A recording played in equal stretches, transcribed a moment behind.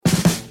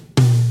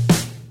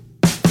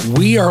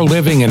we are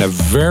living in a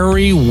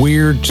very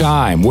weird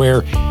time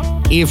where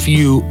if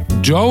you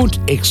don't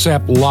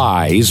accept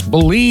lies,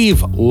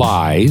 believe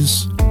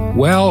lies,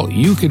 well,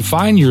 you could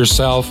find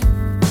yourself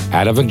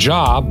out of a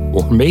job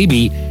or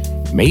maybe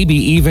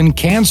even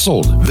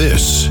canceled.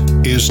 This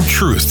is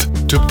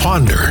Truth to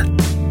Ponder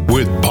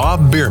with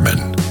Bob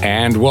Bierman.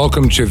 And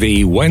welcome to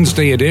the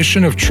Wednesday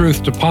edition of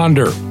Truth to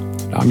Ponder.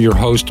 I'm your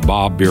host,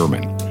 Bob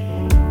Bierman.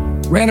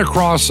 Ran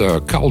across a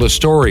couple of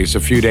stories a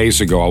few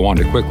days ago I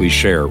wanted to quickly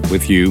share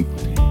with you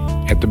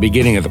at the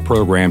beginning of the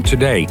program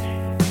today.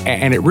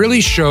 And it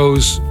really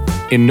shows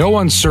in no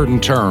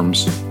uncertain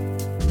terms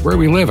where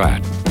we live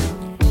at.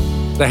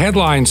 The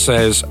headline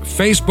says,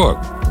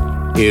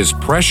 Facebook is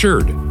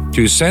pressured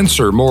to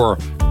censor more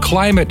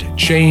climate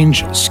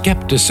change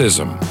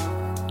skepticism.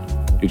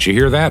 Did you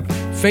hear that?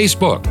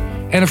 Facebook.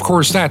 And of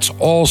course, that's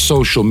all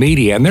social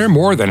media, and they're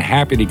more than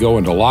happy to go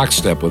into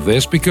lockstep with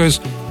this because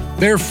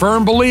they're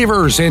firm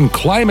believers in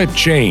climate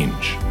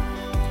change.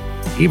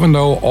 Even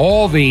though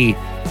all the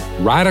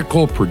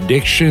radical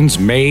predictions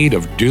made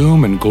of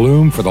doom and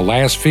gloom for the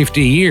last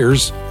 50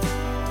 years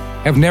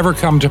have never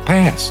come to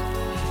pass.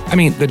 I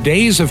mean, the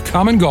days have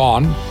come and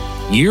gone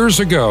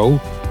years ago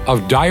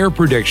of dire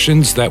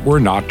predictions that were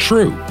not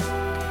true.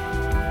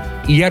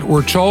 Yet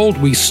we're told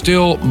we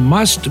still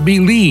must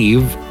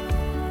believe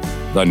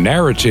the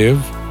narrative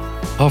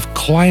of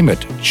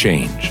climate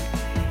change.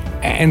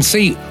 And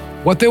see,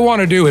 what they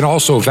want to do, and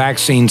also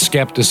vaccine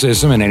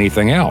skepticism and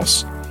anything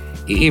else,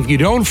 if you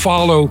don't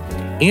follow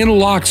in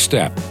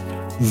lockstep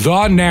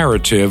the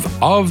narrative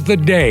of the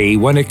day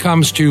when it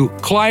comes to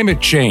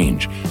climate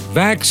change,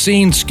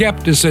 vaccine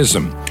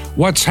skepticism,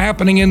 what's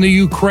happening in the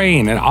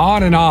Ukraine, and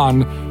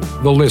on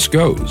the list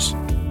goes.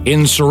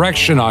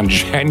 Insurrection on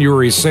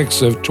January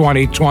 6th of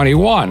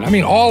 2021. I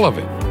mean, all of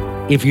it.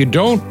 If you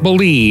don't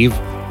believe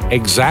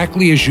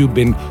exactly as you've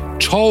been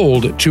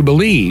told to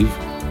believe,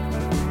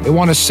 they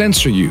want to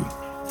censor you.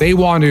 They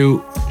want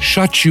to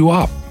shut you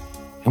up.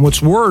 And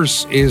what's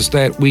worse is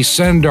that we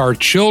send our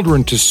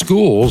children to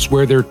schools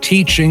where they're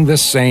teaching the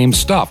same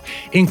stuff,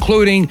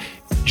 including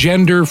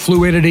gender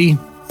fluidity,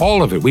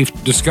 all of it. We've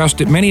discussed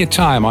it many a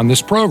time on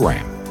this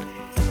program.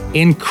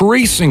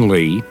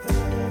 Increasingly,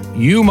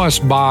 you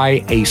must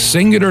buy a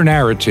singular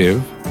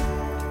narrative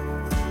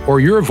or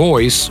your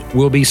voice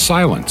will be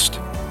silenced.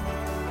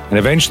 And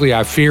eventually,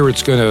 I fear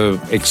it's going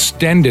to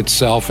extend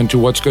itself into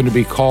what's going to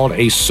be called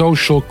a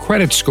social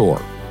credit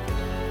score.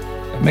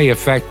 That may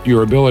affect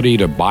your ability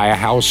to buy a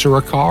house or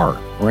a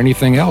car or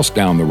anything else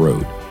down the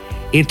road.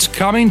 It's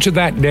coming to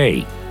that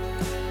day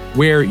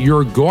where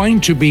you're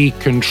going to be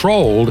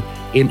controlled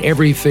in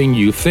everything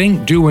you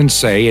think, do, and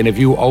say. And if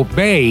you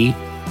obey,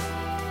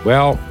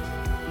 well,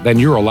 then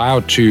you're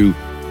allowed to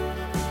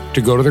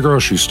go to the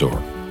grocery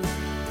store.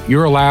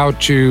 You're allowed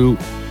to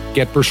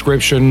get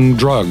prescription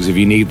drugs if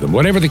you need them,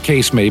 whatever the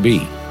case may be.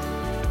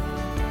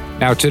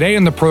 Now, today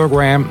in the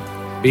program,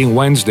 being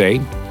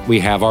Wednesday, we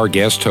have our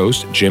guest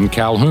host, Jim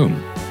Calhoun.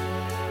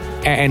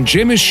 And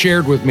Jim has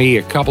shared with me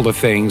a couple of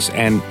things,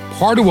 and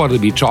part of what we'll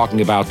be talking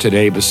about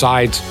today,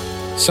 besides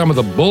some of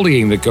the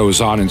bullying that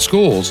goes on in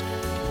schools,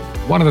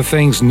 one of the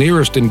things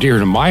nearest and dear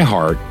to my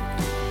heart,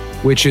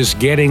 which is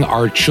getting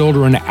our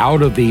children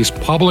out of these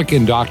public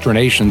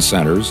indoctrination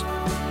centers,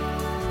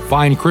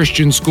 find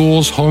Christian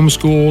schools,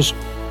 homeschools,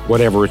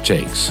 whatever it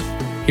takes.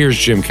 Here's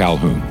Jim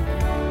Calhoun.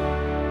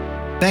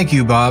 Thank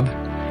you, Bob.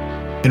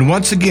 And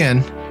once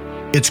again,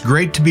 it's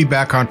great to be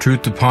back on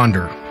Truth to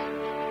Ponder.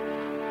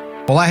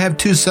 Well, I have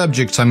two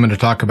subjects I'm going to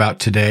talk about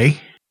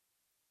today,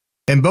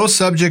 and both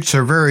subjects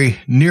are very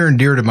near and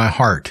dear to my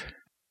heart.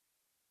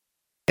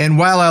 And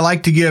while I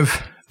like to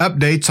give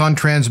updates on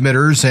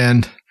transmitters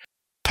and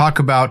talk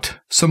about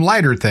some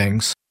lighter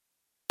things,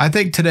 I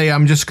think today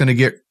I'm just going to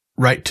get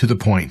right to the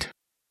point.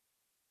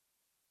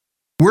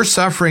 We're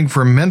suffering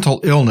from mental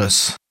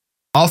illness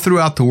all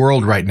throughout the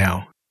world right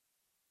now.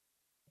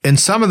 And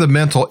some of the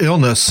mental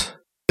illness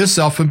is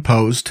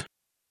self-imposed,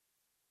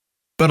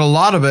 but a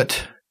lot of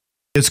it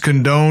is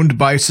condoned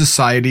by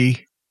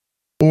society,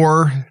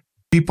 or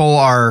people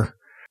are,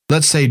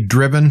 let's say,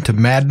 driven to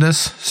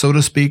madness, so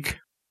to speak,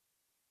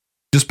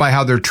 just by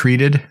how they're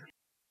treated.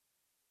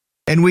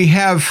 And we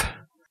have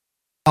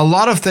a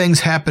lot of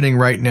things happening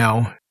right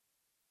now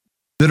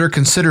that are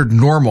considered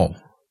normal,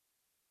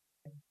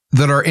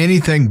 that are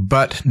anything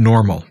but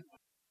normal.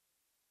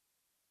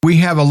 We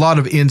have a lot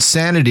of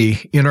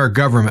insanity in our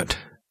government.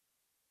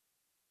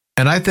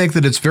 And I think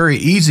that it's very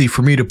easy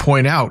for me to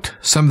point out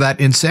some of that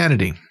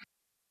insanity.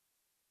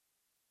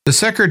 The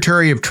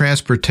Secretary of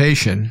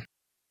Transportation,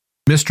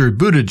 Mr.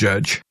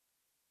 Buttigieg,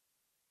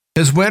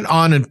 has went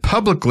on and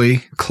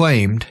publicly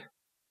claimed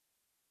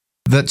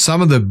that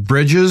some of the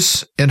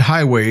bridges and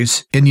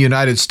highways in the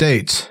United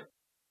States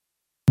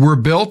were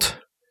built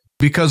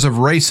because of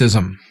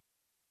racism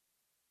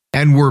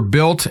and were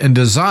built and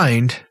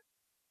designed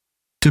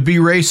to be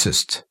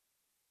racist.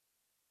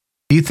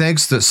 He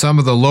thinks that some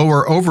of the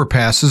lower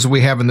overpasses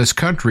we have in this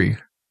country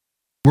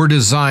were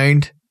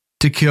designed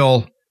to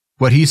kill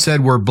what he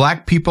said were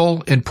black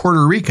people and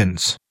Puerto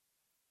Ricans.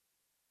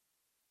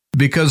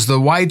 because the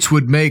whites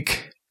would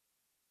make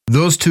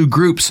those two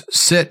groups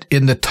sit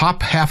in the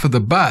top half of the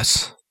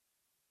bus,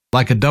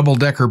 like a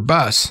double-decker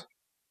bus,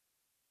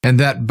 and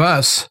that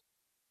bus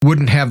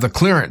wouldn't have the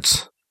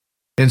clearance,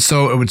 and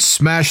so it would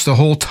smash the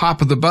whole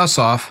top of the bus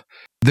off,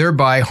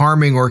 thereby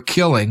harming or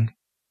killing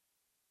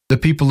the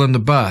people in the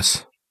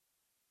bus.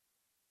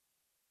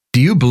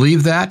 Do you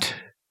believe that?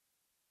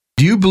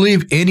 Do you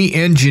believe any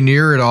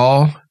engineer at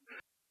all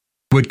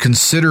would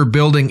consider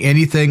building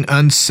anything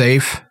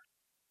unsafe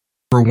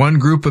for one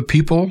group of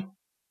people?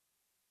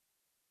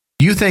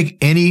 Do you think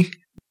any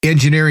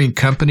engineering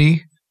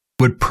company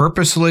would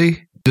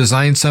purposely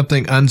design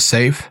something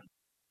unsafe?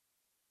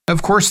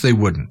 Of course they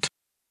wouldn't.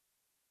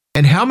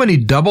 And how many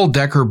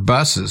double-decker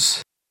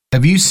buses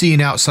have you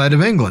seen outside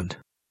of England?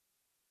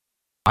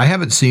 I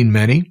haven't seen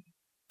many,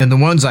 and the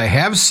ones I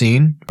have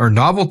seen are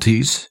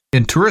novelties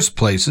in tourist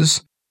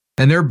places,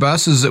 and they're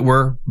buses that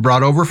were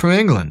brought over from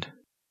England.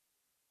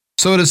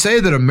 So to say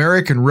that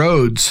American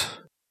roads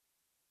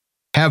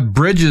have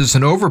bridges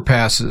and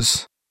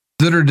overpasses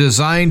that are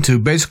designed to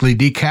basically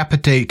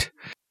decapitate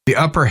the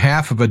upper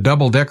half of a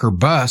double-decker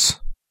bus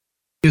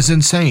is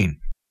insane.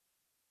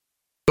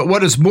 But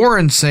what is more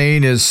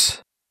insane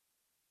is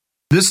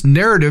this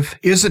narrative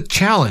isn't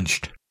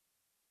challenged.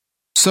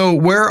 So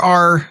where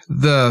are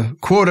the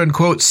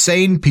quote-unquote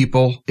sane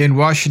people in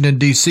Washington,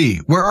 D.C.?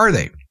 Where are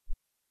they?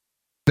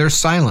 They're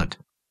silent.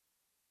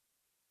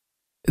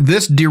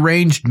 This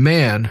deranged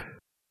man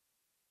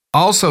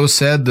also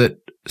said that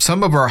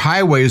some of our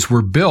highways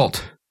were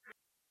built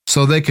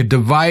so they could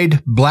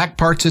divide black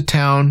parts of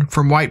town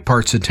from white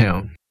parts of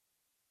town.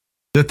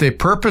 That they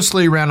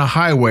purposely ran a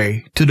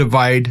highway to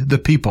divide the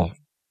people.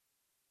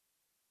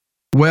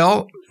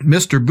 Well,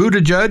 Mr.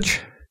 Buttigieg,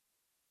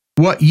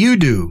 what you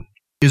do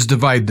is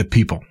divide the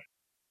people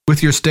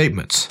with your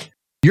statements.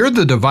 You're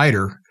the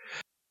divider,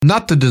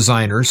 not the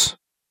designers.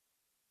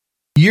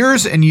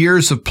 Years and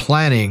years of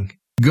planning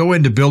go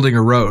into building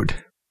a road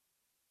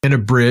and a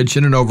bridge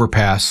and an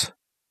overpass.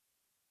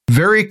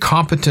 Very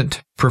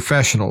competent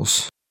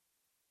professionals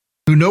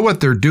who know what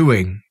they're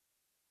doing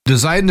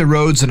design the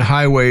roads and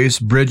highways,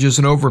 bridges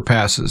and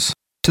overpasses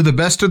to the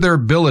best of their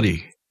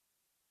ability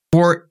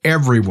for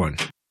everyone,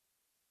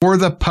 for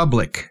the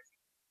public,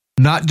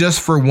 not just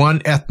for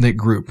one ethnic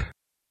group.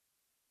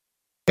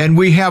 And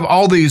we have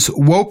all these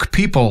woke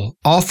people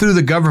all through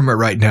the government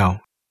right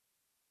now.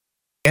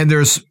 And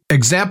there's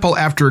example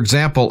after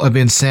example of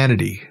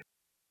insanity.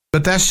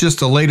 But that's just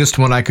the latest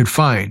one I could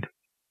find.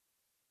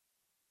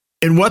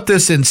 And what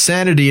this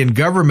insanity in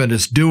government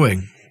is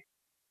doing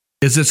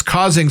is it's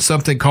causing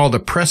something called a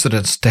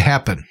precedence to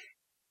happen.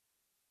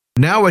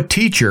 Now a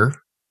teacher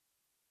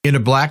in a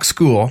black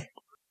school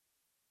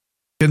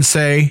can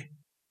say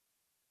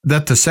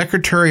that the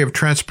Secretary of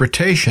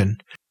Transportation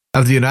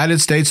of the United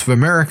States of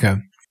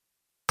America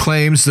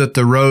claims that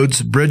the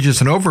roads, bridges,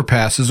 and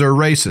overpasses are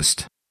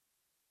racist.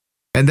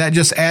 And that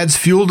just adds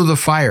fuel to the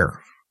fire.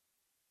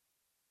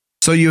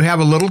 So you have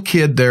a little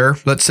kid there,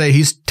 let's say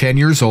he's 10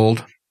 years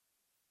old,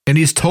 and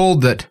he's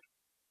told that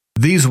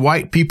these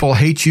white people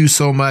hate you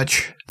so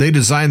much, they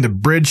designed the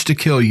bridge to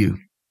kill you.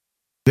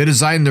 They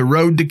designed the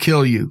road to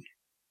kill you.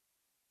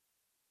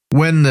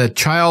 When the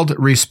child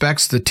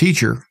respects the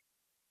teacher,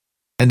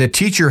 and the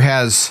teacher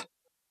has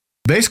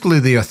basically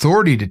the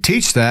authority to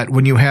teach that,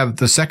 when you have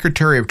the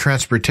Secretary of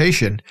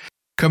Transportation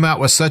come out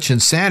with such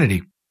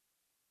insanity.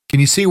 Can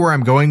you see where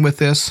I'm going with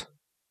this?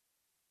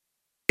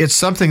 It's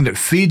something that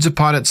feeds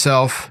upon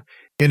itself,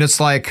 and it's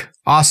like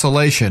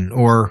oscillation,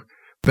 or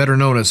better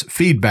known as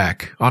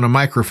feedback on a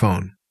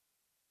microphone.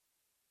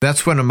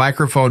 That's when a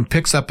microphone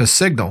picks up a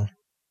signal,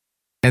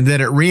 and then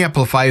it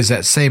reamplifies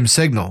that same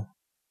signal.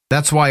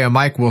 That's why a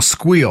mic will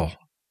squeal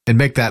and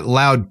make that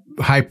loud,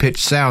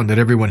 high-pitched sound that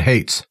everyone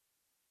hates.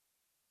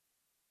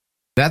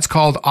 That's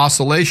called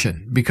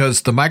oscillation,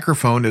 because the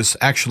microphone is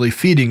actually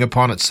feeding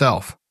upon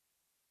itself.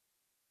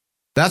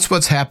 That's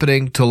what's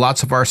happening to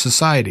lots of our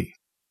society.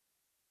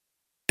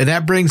 And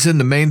that brings in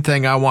the main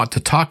thing I want to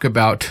talk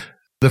about,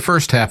 the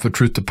first half of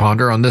Truth to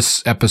Ponder on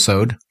this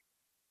episode,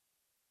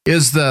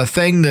 is the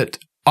thing that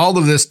all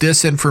of this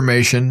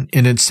disinformation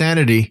and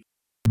insanity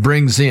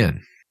brings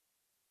in.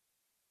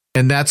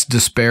 And that's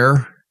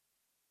despair,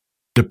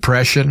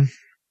 depression,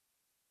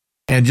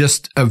 and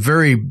just a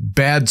very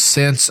bad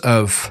sense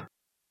of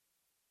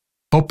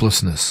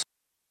hopelessness.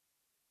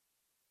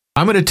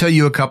 I'm going to tell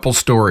you a couple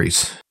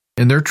stories,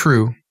 and they're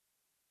true.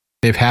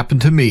 They've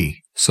happened to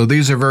me, so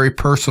these are very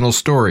personal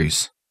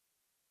stories.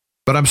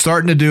 But I'm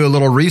starting to do a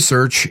little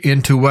research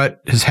into what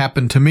has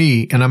happened to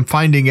me, and I'm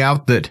finding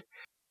out that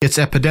it's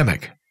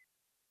epidemic.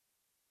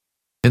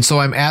 And so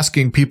I'm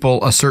asking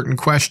people a certain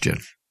question.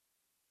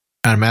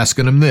 And I'm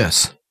asking them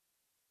this.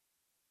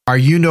 Are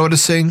you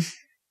noticing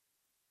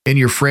in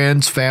your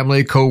friends,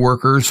 family,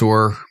 coworkers,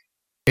 or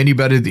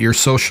anybody that you're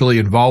socially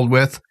involved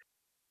with,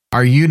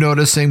 are you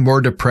noticing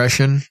more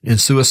depression and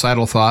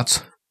suicidal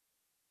thoughts?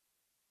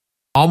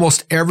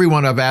 Almost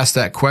everyone I've asked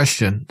that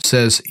question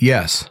says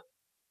yes.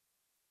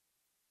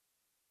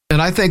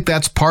 And I think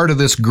that's part of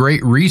this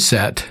great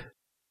reset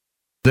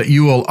that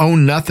you will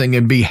own nothing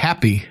and be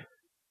happy.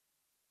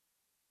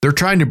 They're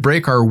trying to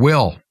break our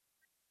will.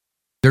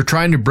 They're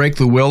trying to break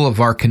the will of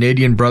our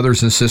Canadian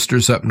brothers and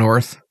sisters up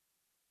north.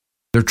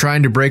 They're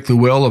trying to break the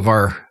will of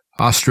our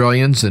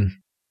Australians and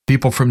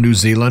people from New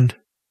Zealand.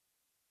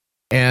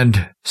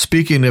 And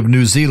speaking of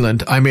New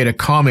Zealand, I made a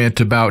comment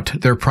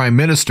about their prime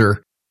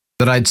minister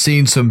that I'd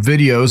seen some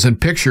videos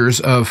and pictures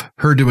of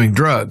her doing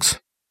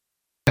drugs.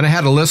 And I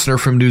had a listener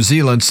from New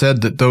Zealand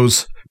said that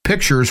those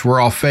pictures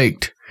were all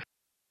faked.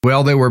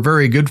 Well, they were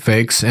very good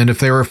fakes, and if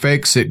they were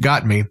fakes, it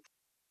got me.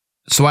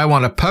 So I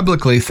want to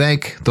publicly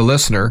thank the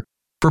listener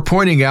for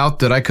pointing out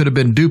that I could have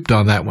been duped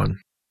on that one.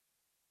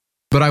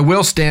 But I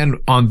will stand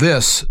on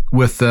this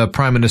with the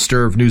Prime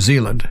Minister of New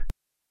Zealand.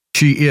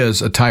 She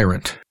is a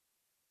tyrant,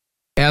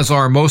 as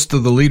are most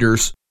of the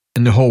leaders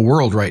in the whole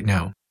world right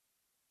now.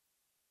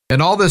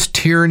 And all this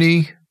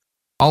tyranny,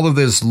 all of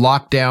this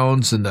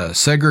lockdowns and the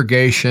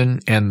segregation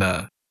and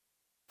the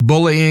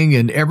bullying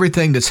and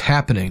everything that's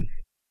happening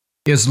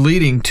is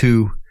leading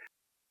to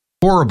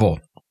horrible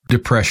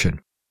depression.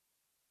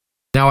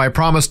 Now, I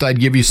promised I'd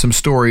give you some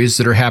stories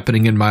that are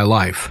happening in my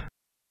life.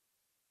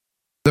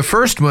 The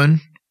first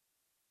one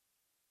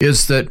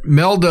is that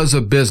Mel does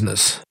a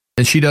business,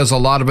 and she does a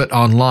lot of it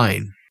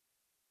online.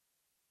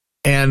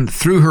 And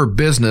through her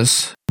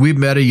business, we've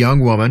met a young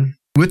woman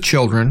with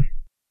children.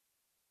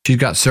 She's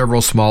got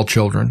several small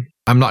children.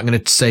 I'm not going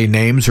to say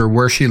names or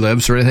where she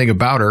lives or anything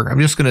about her.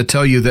 I'm just going to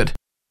tell you that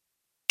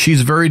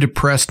she's very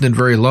depressed and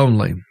very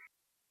lonely.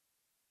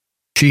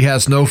 She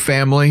has no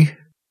family.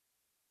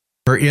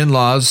 Her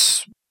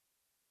in-laws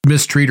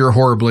mistreat her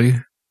horribly.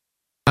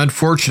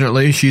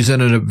 Unfortunately, she's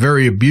in a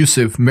very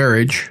abusive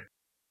marriage,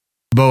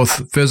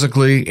 both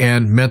physically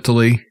and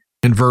mentally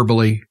and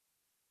verbally.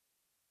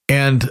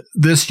 And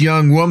this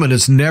young woman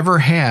has never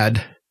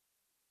had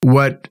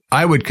what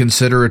I would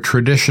consider a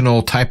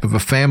traditional type of a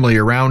family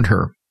around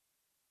her.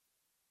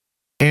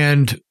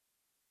 And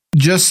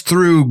just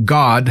through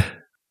God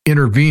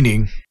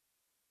intervening,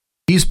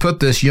 He's put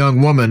this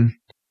young woman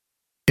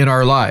in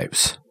our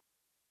lives.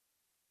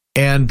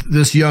 And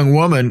this young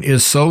woman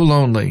is so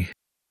lonely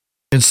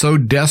and so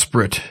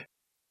desperate.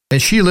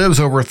 And she lives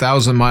over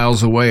 1,000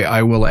 miles away,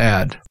 I will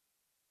add.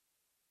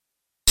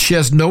 She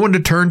has no one to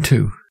turn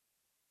to.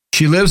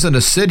 She lives in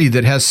a city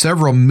that has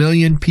several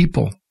million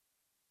people.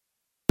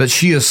 But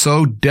she is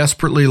so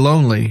desperately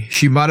lonely,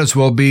 she might as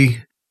well be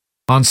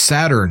on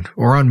Saturn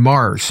or on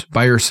Mars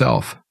by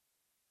herself.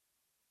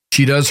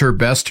 She does her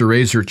best to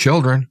raise her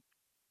children,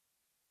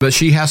 but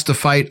she has to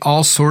fight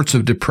all sorts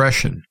of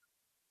depression.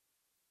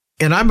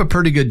 And I'm a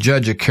pretty good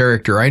judge of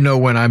character. I know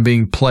when I'm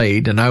being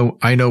played, and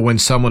I know when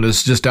someone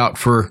is just out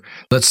for,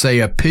 let's say,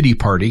 a pity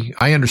party.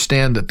 I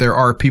understand that there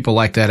are people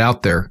like that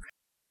out there.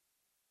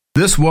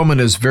 This woman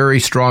is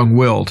very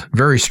strong-willed,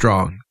 very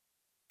strong,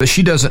 but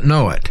she doesn't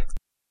know it.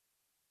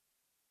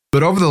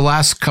 But over the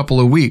last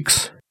couple of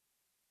weeks,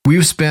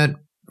 we've spent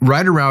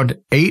right around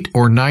 8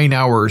 or 9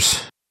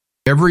 hours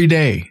every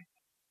day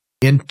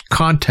in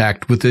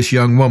contact with this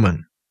young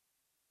woman.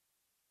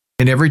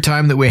 And every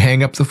time that we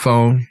hang up the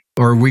phone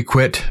or we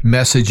quit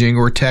messaging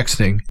or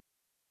texting,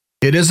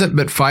 it isn't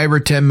but 5 or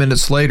 10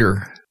 minutes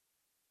later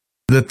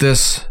that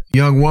this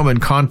young woman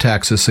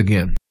contacts us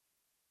again.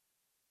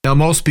 Now,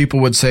 most people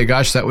would say,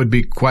 gosh, that would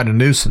be quite a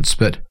nuisance,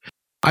 but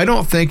I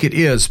don't think it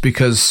is,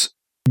 because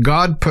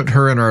God put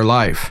her in our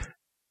life.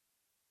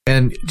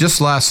 And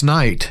just last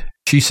night,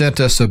 she sent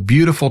us a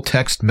beautiful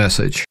text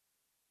message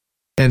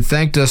and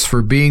thanked us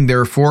for being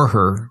there for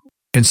her,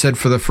 and said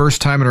for the first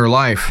time in her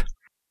life,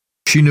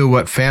 she knew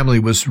what family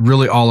was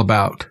really all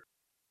about.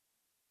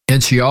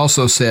 And she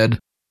also said,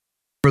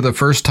 for the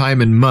first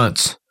time in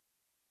months,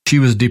 she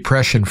was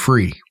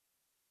depression-free.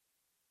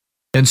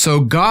 And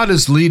so God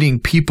is leading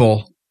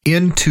people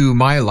into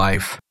my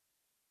life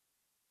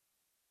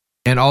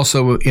and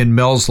also in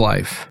Mel's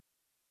life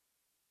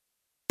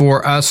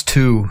for us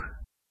to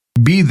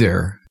be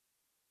there,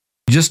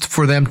 just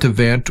for them to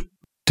vent,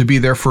 to be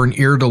there for an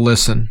ear to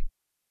listen,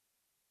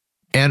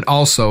 and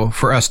also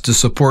for us to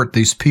support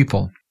these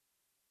people.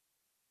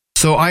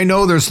 So I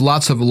know there's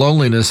lots of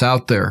loneliness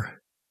out there,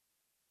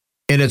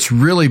 and it's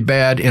really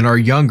bad in our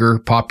younger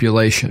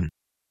population.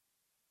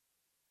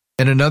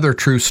 And another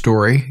true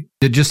story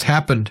that just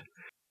happened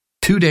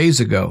 2 days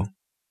ago.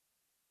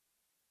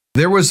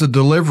 There was a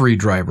delivery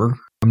driver,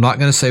 I'm not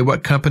going to say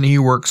what company he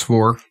works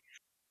for,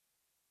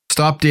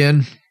 stopped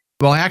in.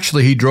 Well,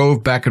 actually, he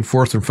drove back and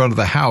forth in front of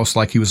the house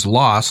like he was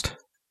lost. Of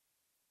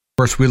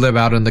course, we live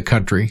out in the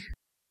country.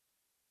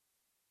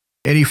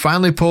 And he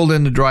finally pulled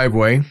in the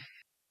driveway,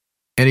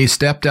 and he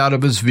stepped out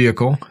of his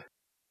vehicle.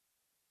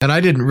 And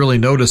I didn't really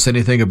notice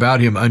anything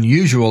about him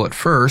unusual at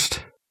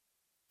first,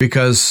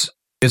 because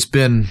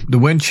the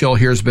wind chill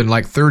here has been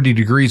like 30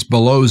 degrees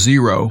below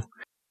zero.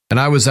 And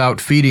I was out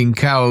feeding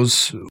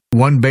cows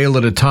one bale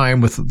at a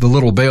time with the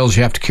little bales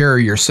you have to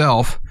carry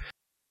yourself,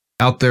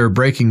 out there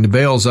breaking the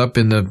bales up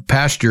in the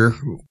pasture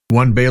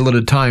one bale at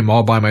a time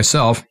all by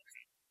myself,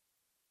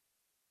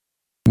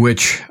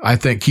 which I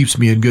think keeps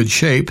me in good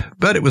shape,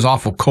 but it was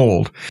awful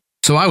cold.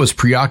 So I was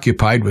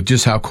preoccupied with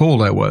just how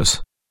cold I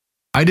was.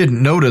 I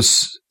didn't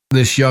notice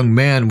this young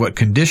man, what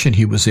condition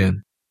he was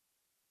in.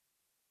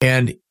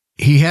 And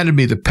he handed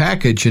me the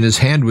package and his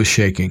hand was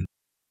shaking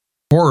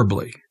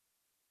horribly.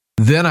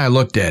 Then I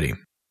looked at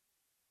him.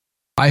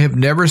 I have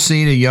never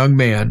seen a young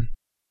man,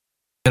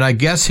 and I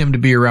guess him to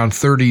be around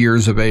 30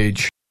 years of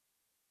age.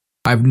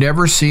 I've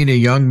never seen a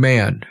young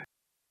man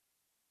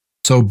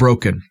so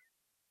broken.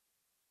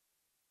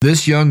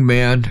 This young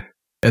man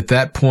at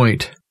that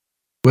point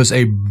was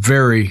a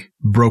very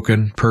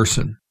broken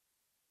person.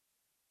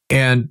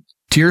 And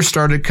tears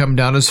started coming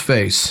down his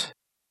face.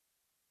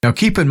 Now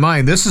keep in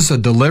mind, this is a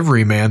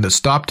delivery man that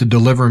stopped to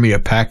deliver me a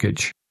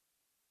package.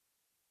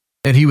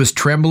 And he was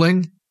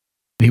trembling,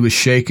 and he was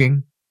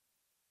shaking.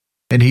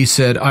 And he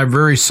said, "I'm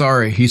very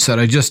sorry." He said,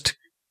 I just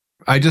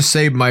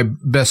saved my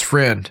best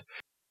friend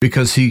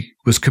because he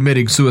was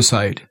committing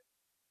suicide.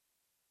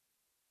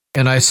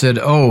 And I said,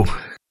 "Oh,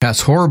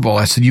 that's horrible."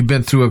 I said, "You've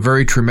been through a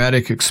very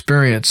traumatic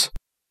experience."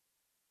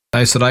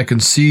 I said, "I can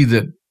see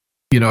that,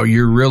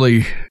 you're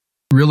really,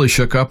 really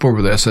shook up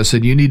over this." I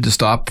said, "You need to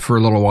stop for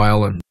a little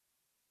while, and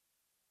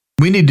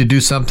we need to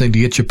do something to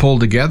get you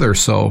pulled together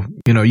so,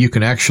 you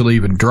can actually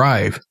even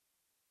drive."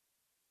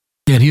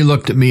 And he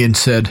looked at me and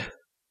said,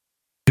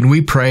 "Can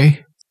we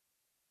pray?"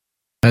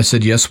 I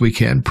said, "Yes, we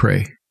can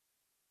pray."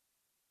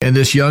 And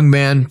this young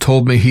man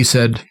told me, he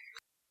said,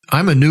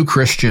 "I'm a new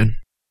Christian."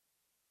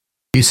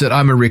 He said,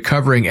 "I'm a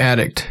recovering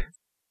addict."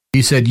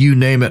 He said, "You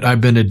name it, I've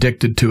been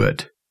addicted to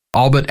it.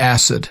 All but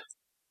acid.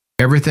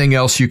 Everything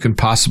else you can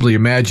possibly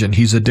imagine,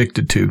 he's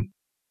addicted to."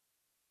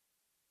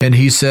 And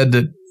he said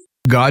that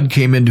God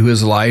came into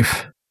his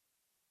life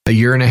a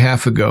year and a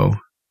half ago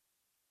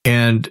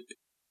and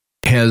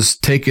has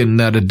taken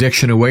that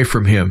addiction away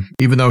from him,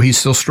 even though he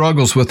still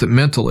struggles with it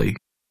mentally.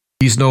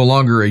 He's no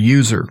longer a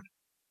user.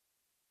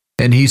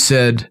 And he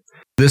said,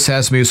 "This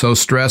has me so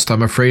stressed,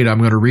 I'm afraid I'm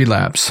going to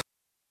relapse."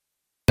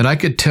 And I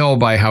could tell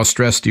by how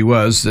stressed he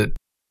was that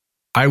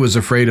I was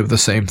afraid of the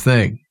same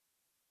thing.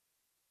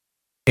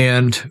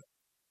 And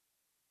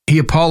he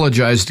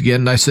apologized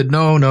again, and I said,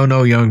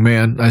 No, young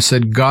man." I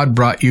said, "God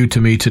brought you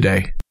to me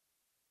today.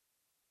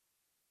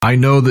 I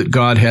know that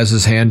God has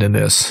his hand in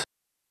this."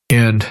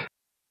 And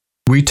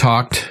we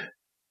talked,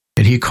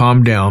 and he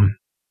calmed down,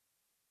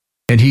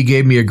 and he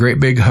gave me a great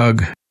big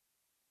hug,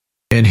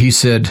 and he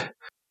said,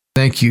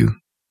 "Thank you.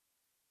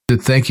 He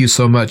said, "Thank you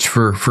so much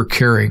for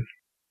caring."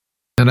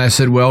 And I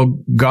said,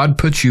 "Well, God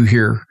put you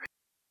here,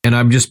 and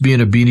I'm just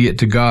being obedient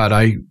to God.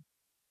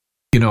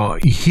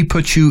 He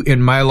put you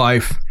in my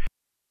life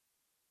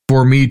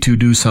for me to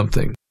do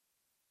something."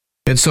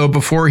 And so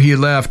before he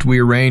left, we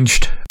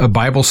arranged a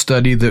Bible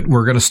study that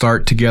we're going to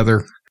start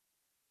together.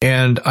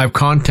 And I've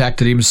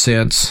contacted him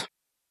since.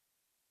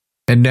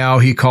 And now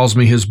he calls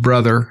me his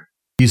brother.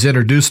 He's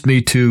introduced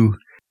me to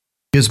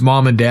his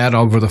mom and dad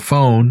over the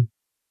phone.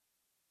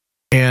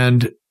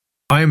 And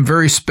I am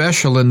very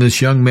special in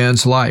this young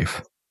man's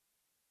life.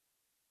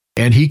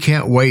 And he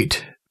can't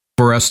wait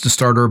for us to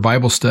start our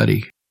Bible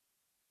study.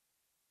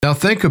 Now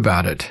think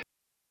about it.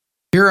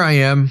 Here I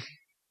am,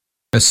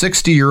 a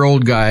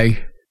 60-year-old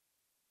guy,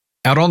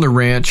 out on the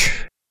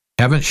ranch,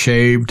 haven't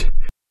shaved,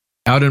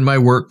 out in my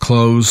work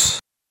clothes,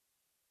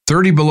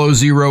 30 below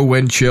zero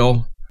wind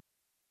chill,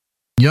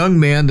 young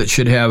man that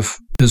should have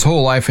his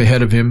whole life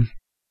ahead of him,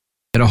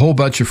 and a whole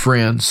bunch of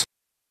friends,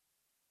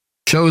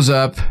 shows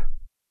up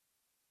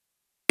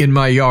in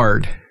my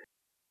yard,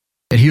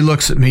 and he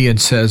looks at me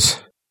and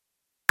says,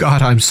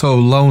 "God, I'm so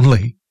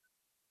lonely."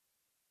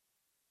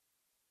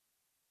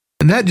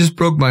 And that just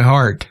broke my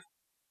heart.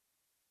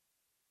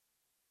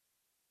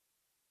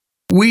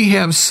 We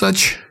have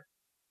such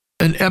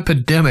an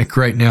epidemic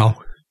right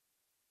now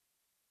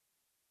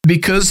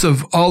because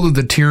of all of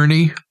the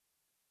tyranny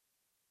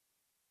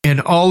and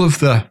all of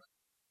the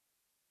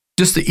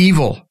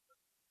evil.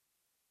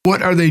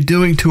 What are they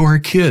doing to our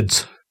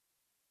kids?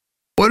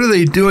 What are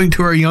they doing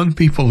to our young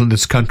people in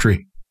this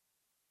country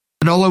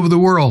and all over the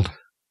world?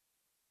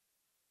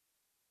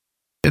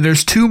 And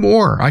there's two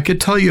more I could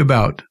tell you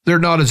about. They're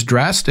not as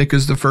drastic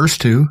as the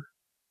first two,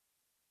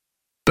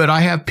 but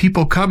I have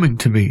people coming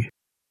to me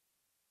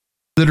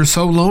that are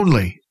so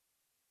lonely.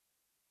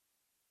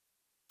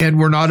 And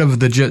we're not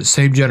of the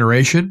same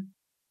generation.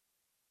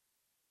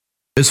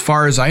 As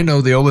far as I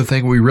know, the only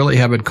thing we really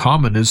have in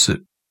common is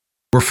that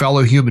we're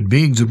fellow human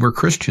beings and we're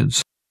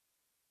Christians.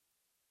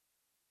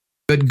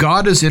 But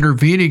God is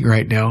intervening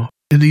right now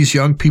in these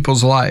young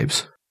people's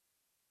lives.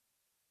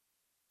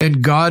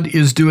 And God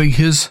is doing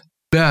his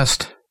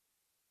best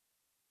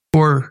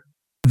for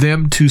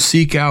them to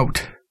seek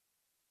out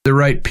the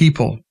right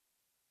people.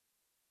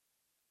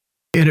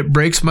 And it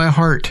breaks my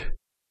heart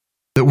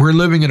that we're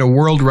living in a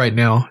world right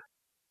now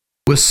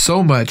with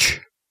so much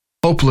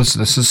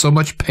hopelessness and so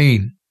much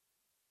pain.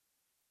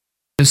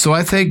 And so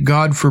I thank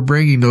God for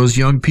bringing those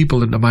young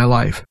people into my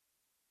life,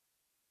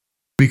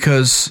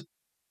 because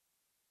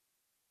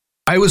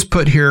I was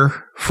put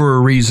here for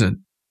a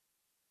reason.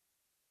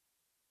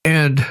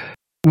 And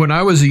when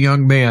I was a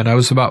young man, I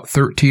was about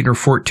 13 or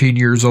 14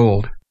 years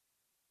old.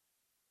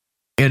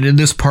 And in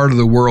this part of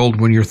the world,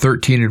 when you're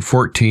 13 and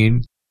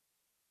 14,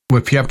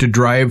 if you have to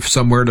drive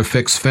somewhere to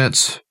fix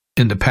fence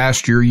in the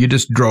pasture, you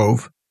just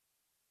drove.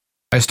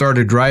 I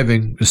started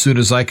driving as soon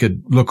as I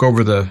could look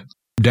over the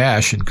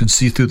dash and could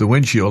see through the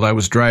windshield. I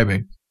was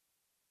driving.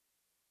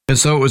 And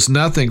so it was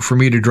nothing for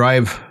me to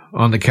drive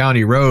on the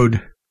county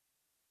road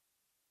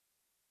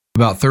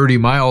about 30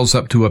 miles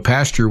up to a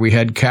pasture. We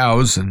had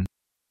cows and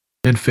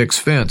fix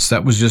fence.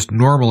 That was just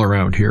normal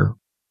around here.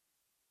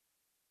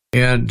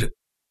 And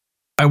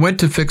I went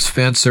to fix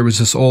fence. There was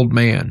this old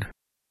man.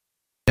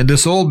 And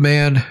this old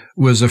man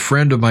was a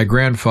friend of my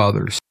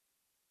grandfather's.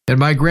 And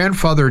my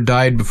grandfather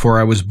died before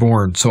I was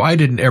born, so I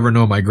didn't ever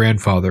know my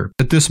grandfather,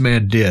 but this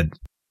man did.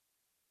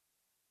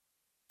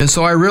 And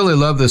so I really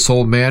love this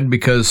old man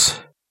because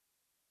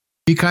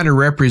he kind of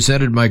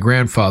represented my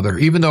grandfather.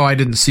 Even though I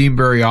didn't see him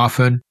very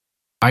often,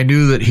 I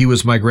knew that he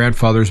was my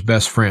grandfather's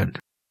best friend.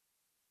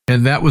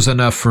 And that was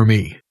enough for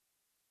me.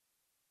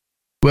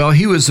 Well,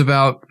 he was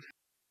about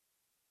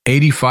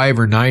 85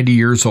 or 90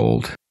 years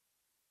old,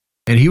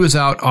 and he was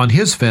out on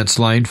his fence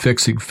line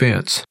fixing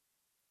fence.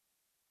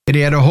 And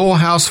he had a whole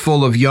house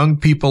full of young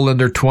people in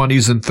their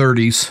 20s and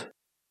 30s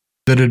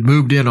that had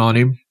moved in on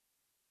him,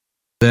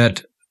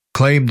 that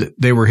claimed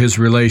they were his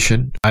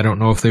relation. I don't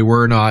know if they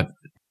were or not.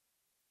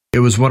 It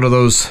was one of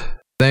those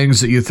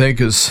things that you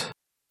think is,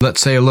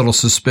 let's say, a little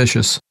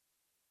suspicious.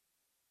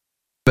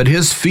 But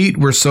his feet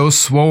were so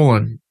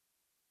swollen,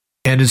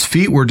 and his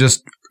feet were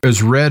just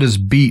as red as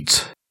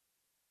beets,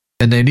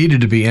 and they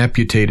needed to be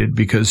amputated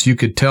because you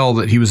could tell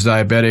that he was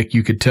diabetic.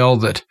 You could tell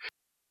that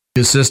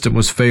his system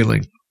was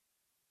failing.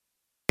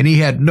 And he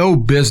had no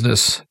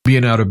business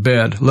being out of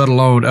bed, let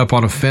alone up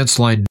on a fence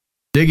line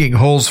digging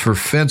holes for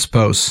fence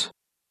posts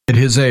at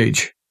his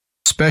age,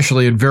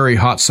 especially in very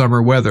hot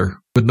summer weather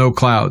with no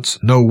clouds,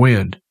 no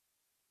wind.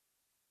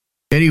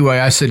 Anyway,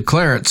 I said,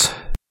 Clarence,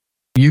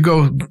 you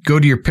go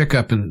to your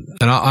pickup and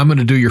I'm going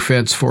to do your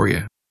fence for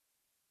you.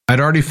 I'd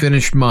already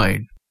finished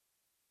mine.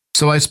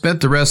 So I spent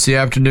the rest of the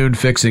afternoon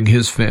fixing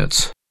his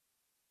fence.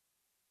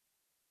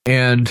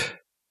 And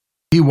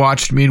he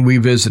watched me and we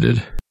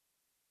visited.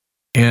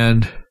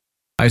 And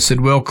I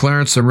said, well,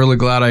 Clarence, I'm really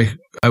glad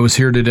I was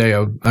here today.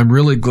 I'm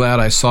really glad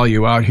I saw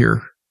you out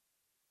here.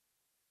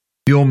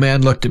 The old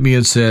man looked at me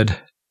and said,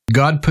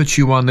 God put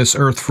you on this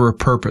earth for a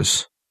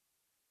purpose,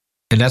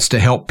 and that's to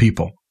help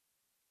people.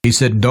 He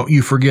said, don't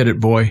you forget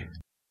it, boy.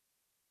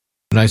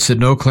 And I said,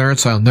 no,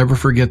 Clarence, I'll never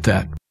forget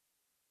that.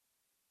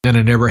 And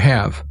I never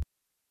have.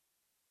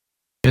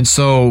 And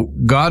so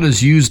God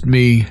has used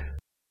me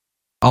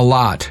a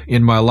lot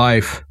in my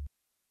life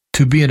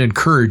to be an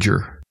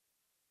encourager.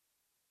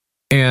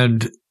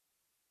 And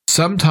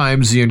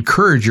sometimes the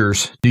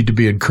encouragers need to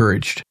be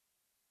encouraged.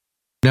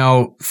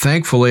 Now,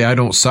 thankfully, I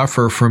don't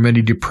suffer from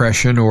any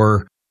depression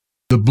or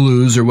the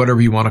blues or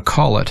whatever you want to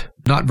call it.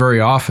 Not very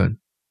often.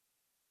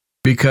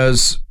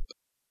 Because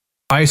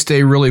I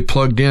stay really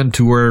plugged in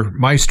to where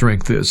my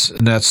strength is,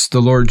 and that's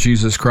the Lord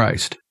Jesus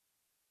Christ.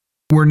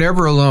 We're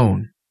never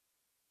alone.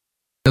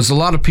 As a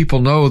lot of people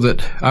know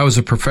that I was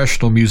a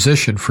professional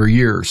musician for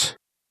years.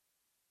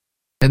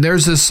 And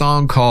there's this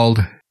song called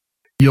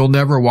You'll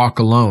Never Walk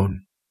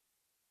Alone.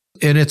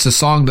 And it's a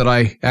song that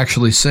I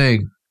actually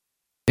sing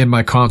in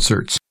my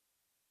concerts.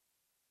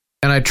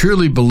 And I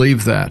truly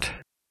believe that.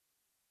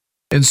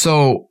 And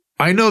so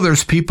I know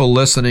there's people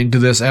listening to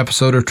this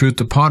episode of Truth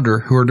to Ponder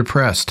who are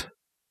depressed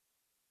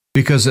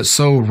because it's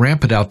so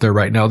rampant out there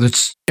right now.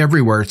 It's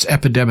everywhere. It's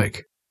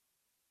epidemic.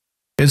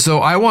 And so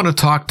I want to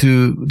talk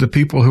to the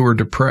people who are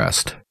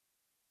depressed.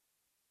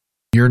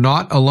 You're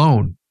not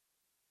alone.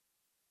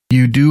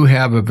 You do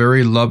have a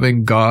very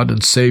loving God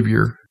and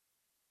Savior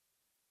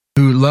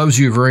who loves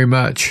you very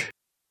much.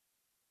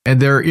 And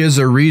there is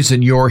a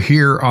reason you're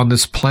here on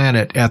this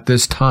planet at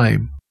this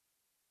time.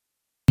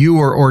 You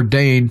are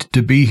ordained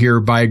to be here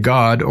by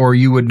God, or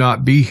you would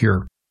not be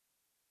here.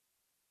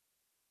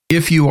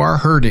 If you are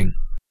hurting,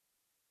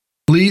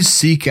 please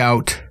seek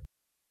out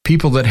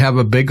people that have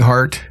a big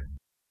heart,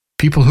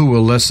 people who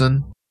will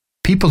listen,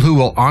 people who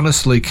will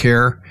honestly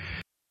care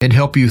and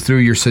help you through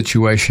your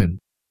situation.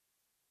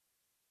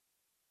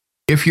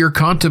 If you're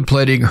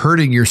contemplating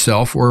hurting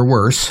yourself or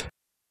worse,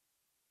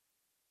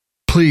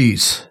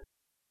 please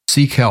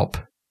seek help.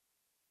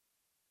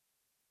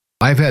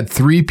 I've had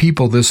 3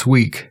 people this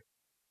week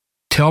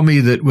tell me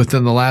that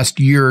within the last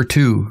year or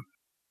 2,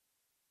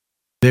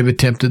 they've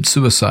attempted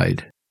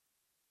suicide.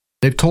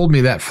 They've told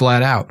me that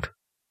flat out.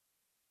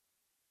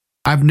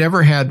 I've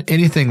never had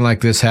anything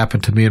like this happen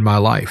to me in my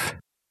life.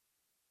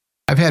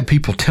 I've had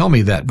people tell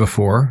me that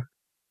before,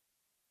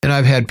 and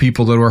I've had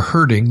people that were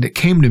hurting that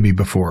came to me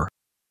before,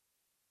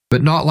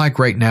 but not like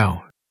right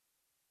now.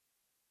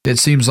 It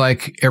seems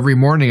like every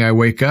morning I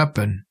wake up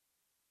and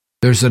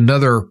there's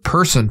another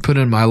person put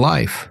in my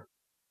life.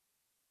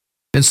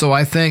 And so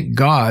I thank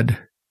God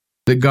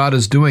that God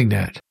is doing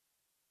that.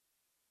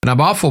 And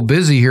I'm awful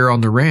busy here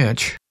on the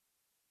ranch,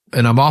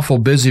 and I'm awful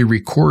busy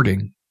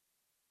recording.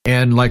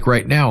 And like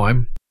right now,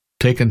 I'm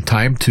taking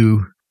time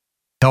to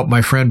help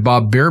my friend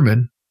Bob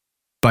Bierman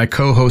by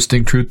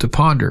co-hosting Truth to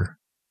Ponder.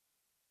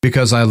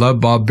 Because I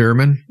love Bob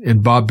Bierman,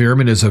 and Bob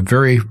Bierman is a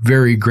very,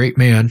 very great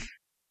man.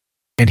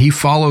 and he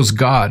follows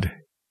God.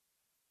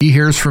 He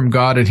hears from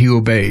God and he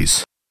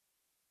obeys.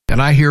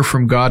 And I hear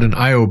from God and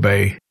I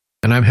obey.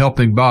 And I'm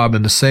helping Bob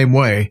in the same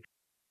way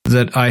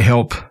that I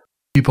help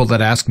people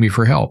that ask me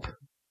for help.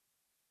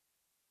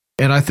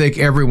 And I think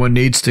everyone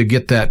needs to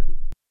get that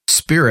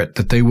spirit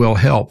that they will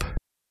help.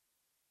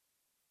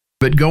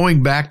 But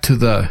going back to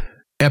the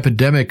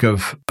epidemic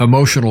of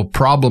emotional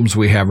problems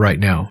we have right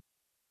now,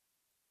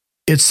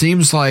 it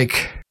seems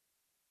like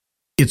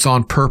it's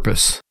on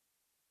purpose.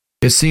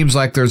 It seems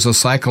like there's a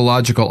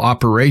psychological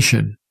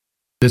operation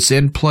that's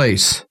in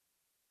place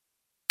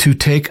to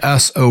take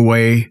us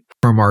away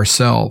from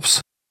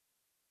ourselves.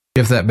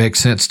 If that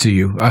makes sense to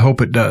you, I hope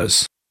it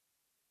does.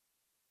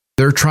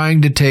 They're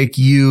trying to take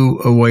you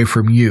away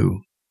from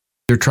you.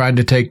 They're trying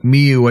to take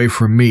me away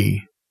from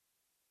me.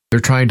 They're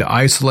trying to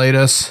isolate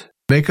us,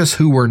 make us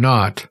who we're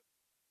not,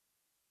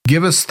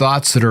 give us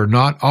thoughts that are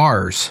not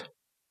ours.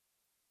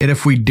 And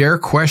if we dare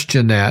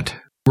question that,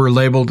 we're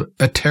labeled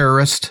a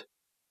terrorist,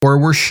 or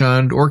we're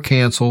shunned or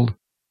canceled.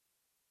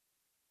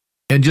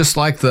 And just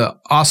like the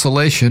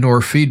oscillation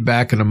or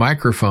feedback in a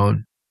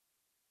microphone,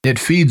 it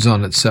feeds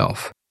on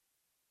itself.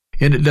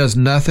 And it does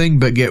nothing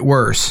but get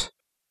worse.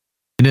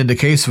 And in the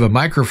case of a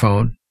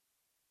microphone,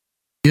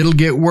 it'll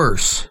get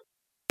worse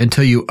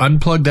until you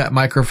unplug that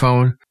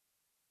microphone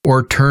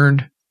or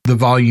turn the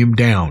volume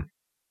down.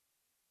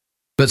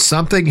 But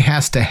something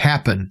has to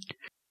happen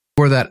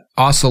for that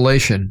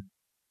oscillation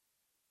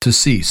to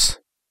cease.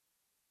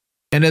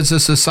 And as a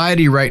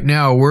society right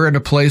now, we're in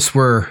a place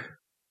where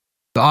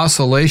the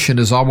oscillation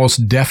is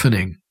almost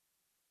deafening.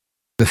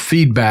 The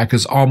feedback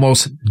is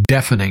almost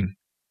deafening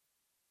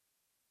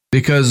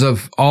because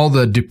of all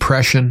the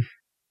depression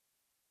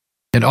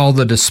and all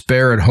the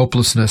despair and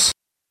hopelessness.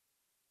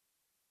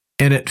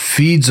 And it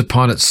feeds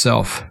upon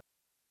itself.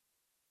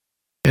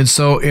 And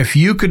so if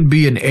you can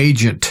be an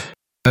agent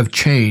of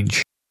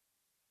change,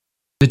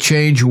 to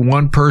change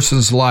one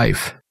person's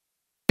life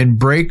and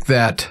break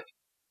that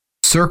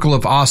circle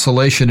of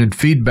oscillation and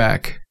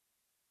feedback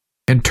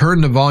and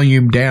turn the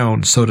volume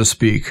down, so to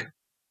speak,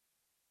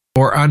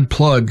 or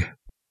unplug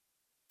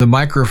the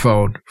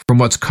microphone from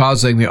what's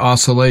causing the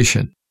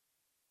oscillation.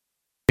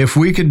 If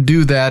we can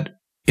do that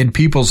in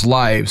people's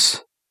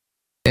lives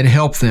and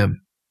help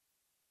them,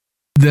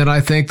 then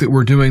I think that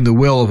we're doing the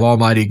will of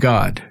Almighty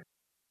God,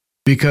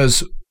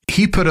 because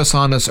He put us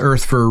on this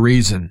earth for a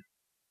reason.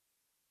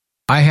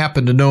 I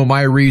happen to know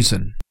my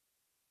reason.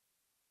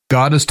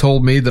 God has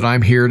told me that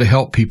I'm here to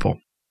help people,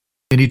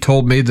 and He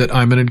told me that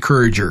I'm an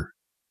encourager.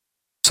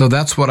 So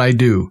that's what I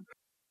do.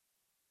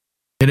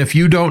 And if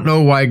you don't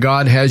know why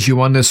God has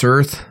you on this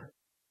earth,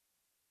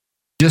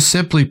 just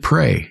simply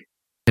pray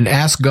and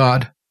ask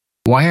God,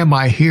 why am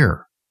I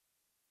here?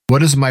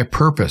 What is my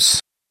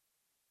purpose?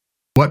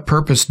 What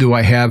purpose do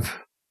I have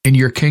in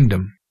your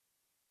kingdom?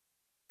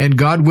 And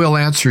God will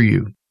answer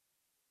you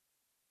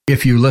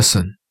if you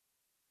listen.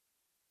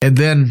 And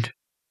then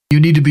you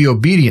need to be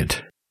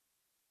obedient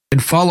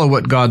and follow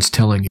what God's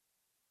telling you.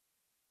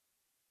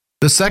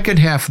 The second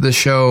half of the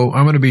show,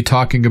 I'm going to be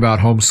talking about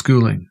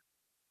homeschooling,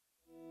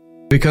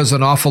 because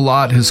an awful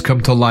lot has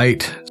come to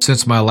light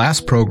since my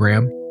last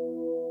program,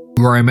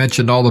 where I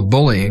mentioned all the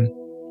bullying.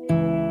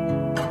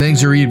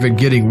 Things are even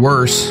getting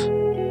worse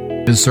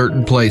in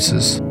certain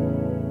places.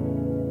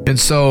 And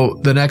so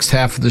the next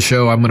half of the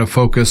show, I'm going to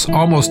focus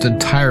almost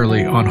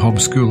entirely on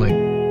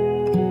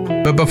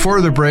homeschooling. But before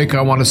the break,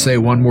 I want to say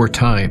one more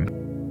time,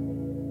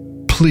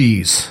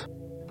 please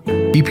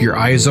keep your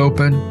eyes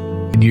open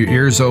and your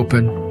ears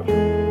open.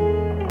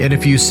 And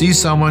if you see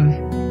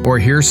someone or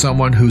hear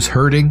someone who's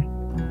hurting,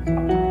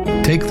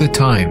 take the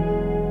time.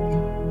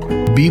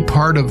 Be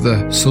part of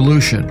the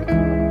solution.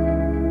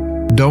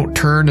 Don't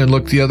turn and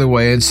look the other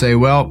way and say,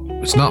 well,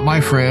 it's not my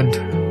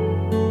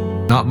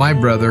friend, not my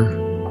brother,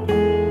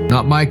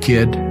 not my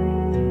kid.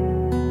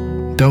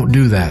 Don't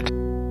do that.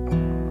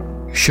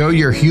 Show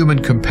your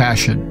human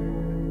compassion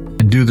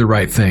and do the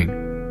right thing.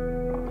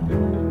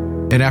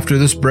 And after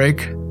this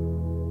break,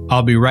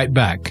 I'll be right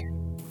back.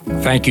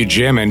 Thank you,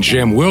 Jim. And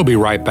Jim will be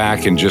right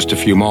back in just a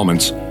few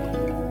moments.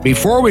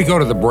 Before we go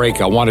to the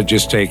break, I want to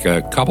just take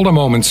a couple of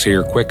moments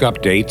here, quick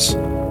updates.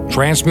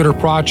 Transmitter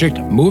project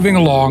moving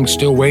along,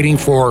 still waiting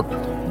for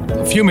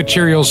a few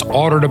materials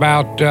ordered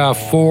about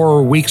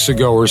 4 weeks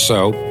ago or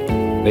so.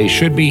 They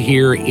should be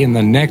here in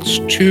the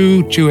next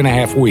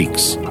 2.5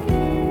 weeks.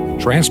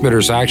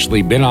 Transmitter's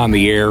actually been on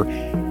the air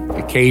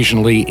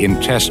occasionally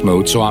in test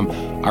mode, so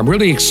I'm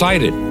really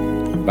excited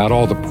about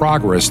all the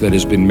progress that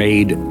has been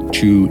made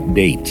to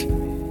date.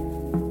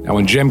 Now,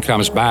 when Jim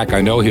comes back,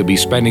 I know he'll be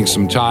spending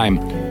some time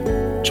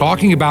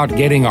talking about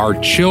getting our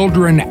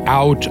children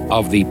out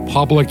of the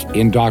public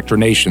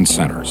indoctrination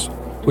centers,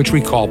 which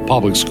we call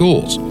public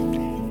schools.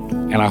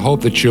 And I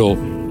hope that you'll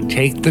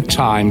take the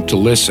time to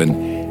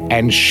listen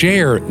and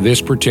share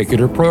this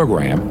particular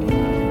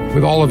program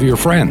with all of your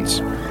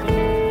friends.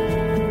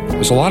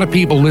 There's a lot of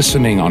people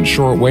listening on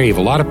shortwave,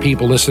 a lot of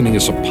people listening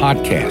as a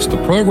podcast.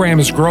 The program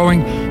is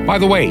growing. By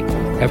the way,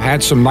 I've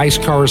had some nice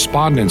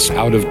correspondence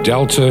out of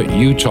Delta,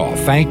 Utah.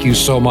 Thank you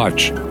so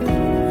much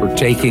for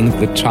taking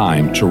the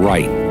time to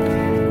write.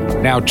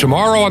 Now,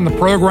 tomorrow on the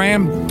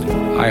program,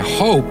 I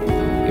hope,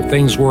 if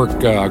things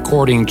work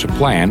according to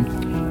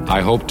plan,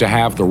 I hope to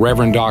have the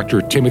Reverend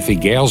Dr. Timothy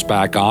Gales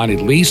back on,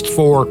 at least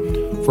for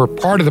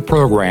part of the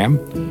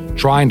program,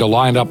 trying to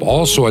line up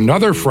also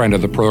another friend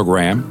of the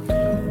program,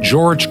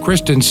 George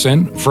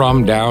Christensen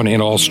from down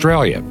in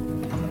Australia.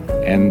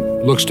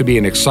 And looks to be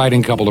an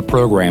exciting couple of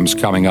programs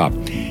coming up.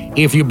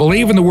 If you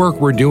believe in the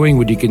work we're doing,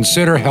 would you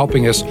consider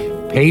helping us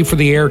pay for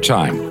the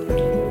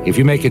airtime? If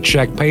you make a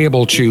check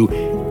payable to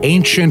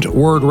Ancient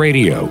Word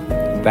Radio,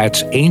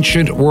 that's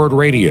Ancient Word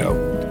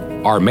Radio.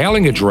 Our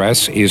mailing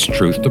address is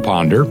Truth to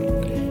Ponder,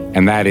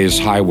 and that is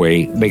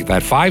make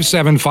that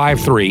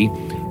 5753,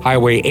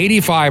 Highway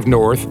 85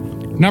 North,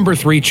 number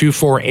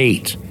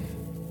 3248.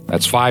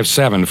 That's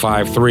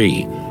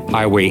 5753,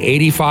 Highway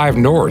 85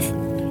 North,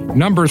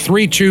 number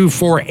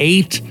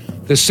 3248.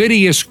 The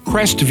city is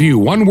Crestview,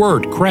 one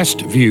word,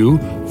 Crestview,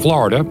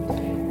 Florida,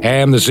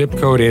 and the zip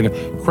code in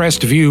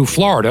Crestview,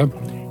 Florida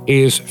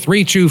is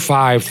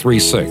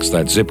 32536.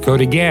 That zip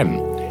code again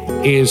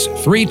is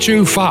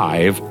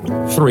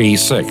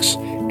 32536.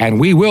 And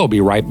we will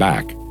be right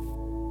back.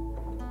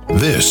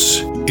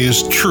 This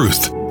is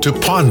Truth to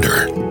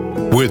Ponder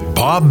with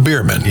Bob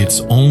Bierman. It's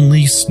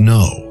only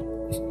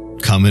snow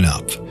coming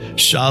up.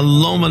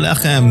 Shalom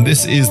Aleichem.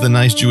 This is the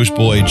nice Jewish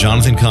boy,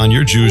 Jonathan Kahn,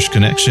 your Jewish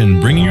connection,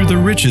 bringing you the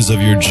riches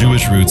of your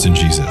Jewish roots in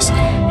Jesus.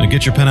 Now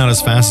get your pen out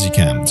as fast as you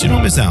can so you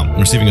don't miss out on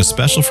receiving a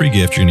special free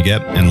gift you're going to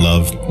get and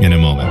love in a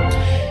moment.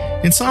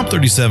 In Psalm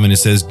 37, it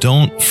says,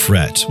 don't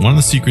fret. One of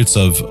the secrets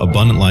of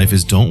abundant life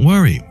is don't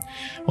worry.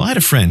 Well, I had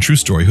a friend, true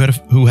story,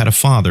 who had a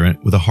father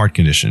with a heart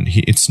condition.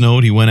 It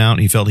snowed, he went out,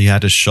 he felt he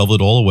had to shovel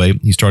it all away.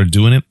 He started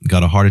doing it,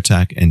 got a heart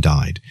attack, and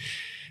died.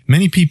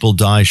 Many people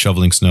die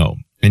shoveling snow.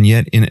 And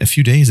yet, in a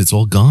few days, it's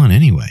all gone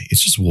anyway.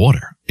 It's just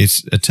water.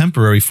 It's a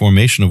temporary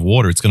formation of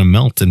water. It's going to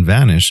melt and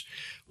vanish.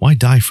 Why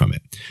die from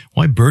it?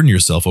 Why burden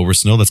yourself over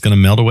snow that's going to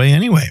melt away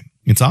anyway?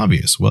 It's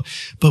obvious. Well,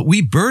 but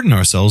we burden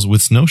ourselves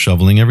with snow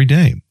shoveling every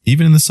day,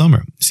 even in the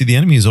summer. See, the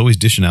enemy is always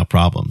dishing out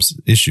problems,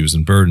 issues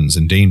and burdens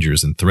and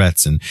dangers and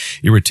threats and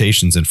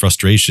irritations and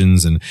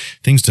frustrations and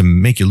things to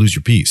make you lose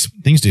your peace,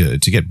 things to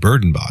get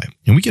burdened by.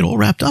 And we get all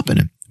wrapped up in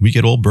it. We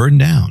get all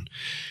burdened down.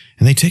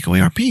 And they take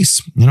away our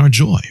peace and our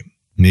joy.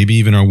 Maybe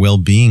even our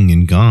well-being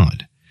in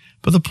God.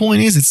 But the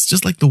point is, it's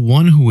just like the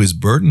one who is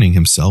burdening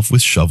himself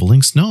with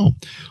shoveling snow.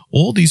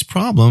 All these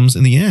problems,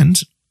 in the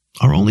end,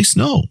 are only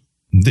snow.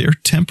 They're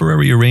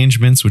temporary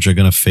arrangements which are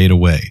going to fade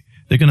away.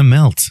 They're going to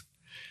melt.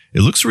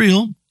 It looks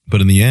real, but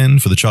in the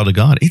end, for the child of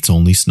God, it's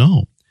only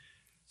snow.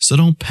 So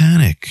don't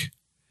panic.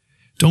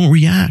 Don't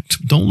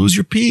react. Don't lose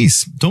your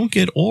peace. Don't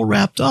get all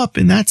wrapped up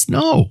in that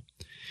snow.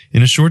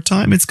 In a short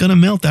time, it's going to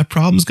melt. That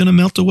problem's going to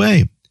melt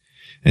away.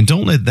 And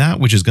don't let that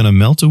which is going to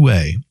melt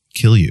away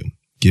kill you.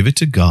 Give it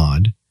to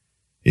God.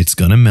 It's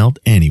going to melt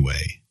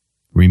anyway.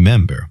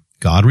 Remember,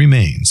 God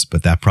remains,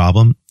 but that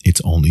problem, it's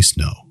only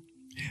snow.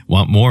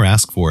 Want more?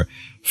 Ask for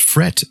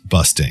fret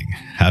busting,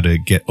 how to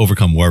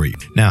overcome worry.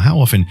 Now, how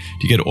often do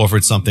you get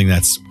offered something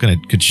that's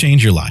could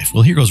change your life?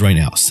 Well, here goes right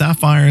now.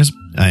 Sapphires,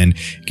 and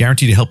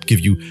guaranteed to help give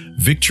you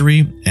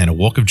victory and a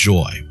walk of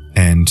joy.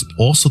 And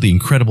also the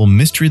incredible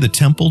Mystery of the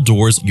Temple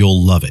Doors.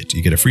 You'll love it.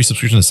 You get a free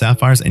subscription to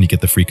Sapphires and you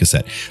get the free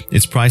cassette.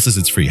 It's priceless.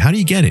 It's free. How do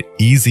you get it?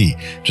 Easy.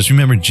 Just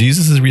remember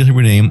Jesus' real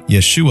Hebrew name,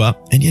 Yeshua,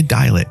 and you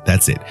dial it.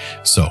 That's it.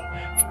 So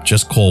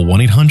just call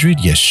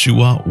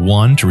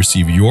 1-800-YESHUA-1 to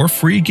receive your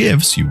free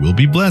gifts. You will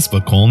be blessed,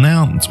 but call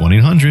now. It's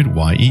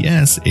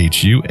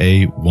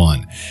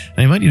 1-800-YESHUA-1.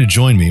 I invite you to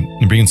join me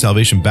in bringing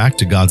salvation back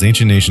to God's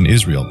ancient nation,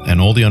 Israel, and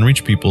all the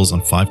unreached peoples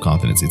on 5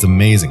 continents. It's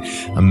amazing.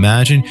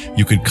 Imagine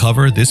you could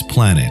cover this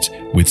planet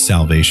with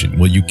salvation.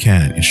 Well, you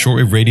can. In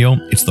shortwave radio,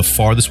 it's the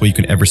farthest way you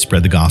can ever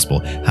spread the gospel.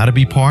 How to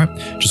be part?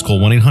 Just call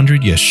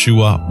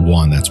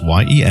 1-800-YESHUA-1. That's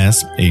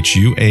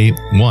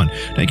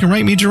YESHUA-1. Now you can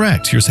write me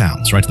direct. Here's how.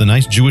 It's right to the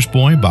nice Jewish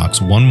boy,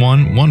 Box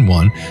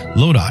 1111,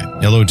 Lodi,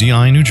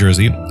 Lodi, New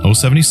Jersey,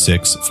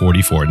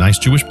 07644. Nice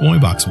Jewish boy,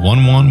 Box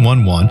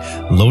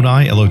 1111,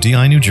 Lodi,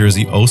 Lodi, New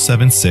Jersey,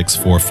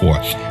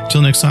 07644.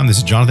 Till next time, this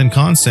is Jonathan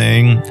Kahn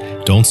saying,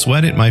 don't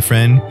sweat it, my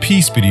friend.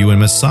 Peace be to you and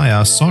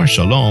Messiah, Sar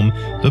Shalom,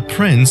 the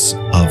Prince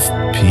of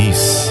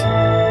Peace.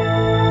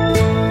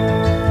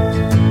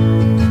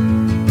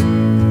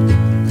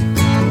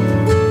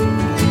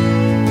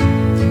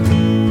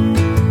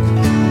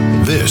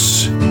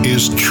 This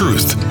is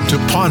Truth to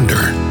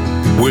Ponder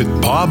with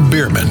Bob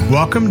Bierman.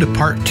 Welcome to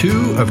part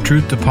 2 of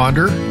Truth to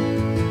Ponder.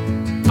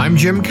 I'm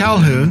Jim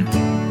Calhoun,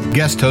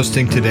 guest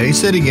hosting today,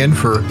 sitting in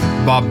for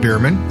Bob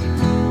Bierman.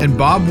 And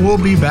Bob will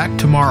be back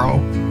tomorrow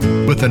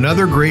with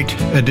another great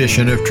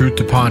edition of Truth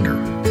to Ponder.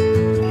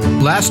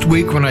 Last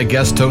week when I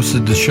guest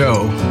hosted the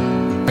show,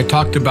 I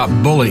talked about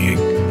bullying.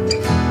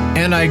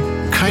 And I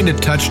kind of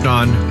touched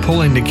on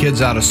pulling the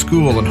kids out of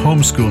school and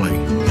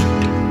homeschooling.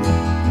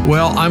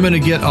 Well, I'm going to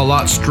get a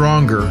lot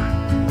stronger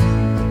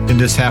in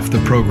this half of the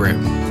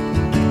program.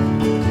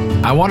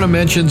 I want to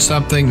mention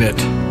something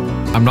that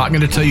I'm not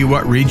going to tell you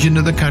what region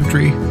of the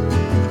country.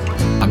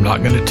 I'm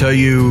not going to tell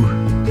you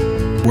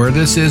where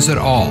this is at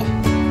all,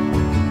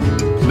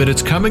 but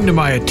it's coming to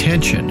my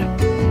attention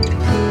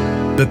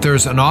that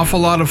there's an awful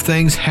lot of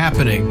things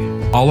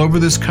happening all over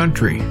this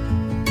country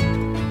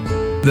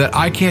that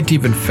I can't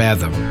even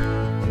fathom.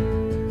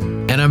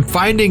 And I'm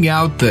finding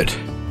out that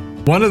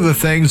one of the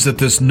things that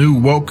this new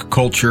woke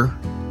culture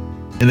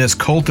and this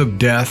cult of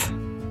death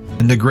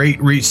and the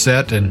Great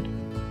Reset and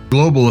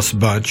globalist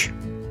bunch,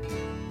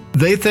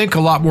 they think a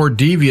lot more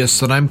devious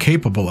than I'm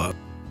capable of.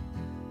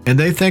 And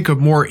they think of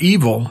more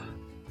evil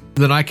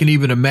than I can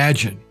even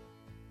imagine.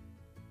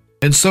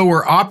 And so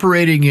we're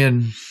operating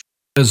in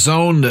a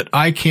zone that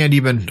I can't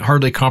even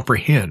hardly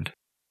comprehend.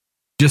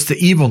 Just the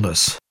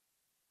evilness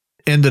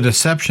and the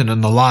deception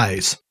and the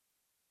lies.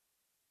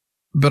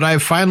 But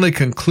I've finally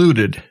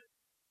concluded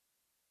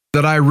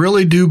that I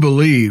really do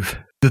believe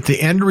that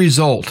the end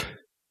result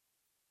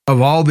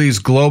of all these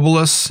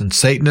globalists and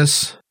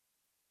Satanists,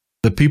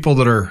 the people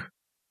that are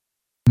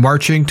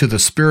marching to the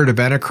spirit of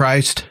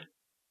Antichrist,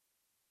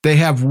 they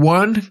have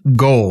one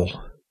goal,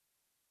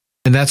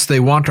 and that's they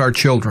want our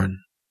children.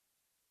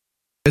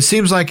 It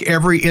seems like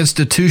every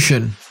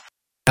institution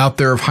out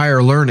there of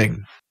higher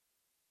learning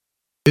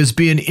is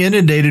being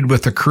inundated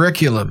with a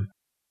curriculum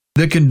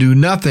that can do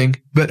nothing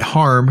but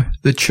harm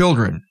the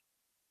children,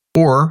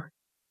 or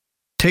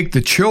take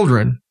the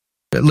children,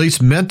 at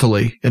least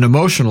mentally and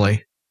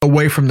emotionally,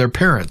 away from their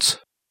parents.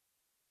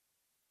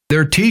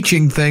 They're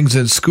teaching things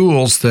in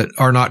schools that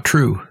are not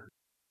true.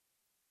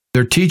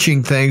 They're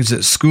teaching things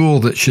at school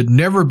that should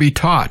never be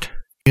taught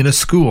in a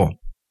school.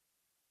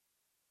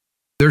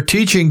 They're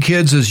teaching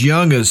kids as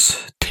young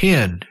as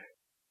 10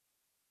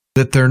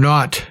 that they're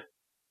not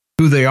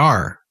who they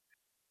are.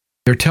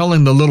 They're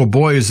telling the little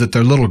boys that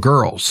they're little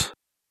girls,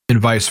 and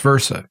vice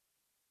versa.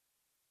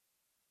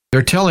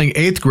 They're telling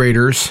 8th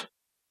graders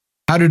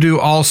how to do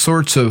all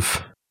sorts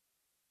of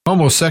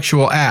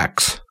homosexual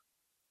acts.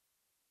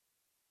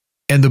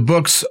 And the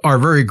books are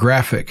very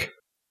graphic.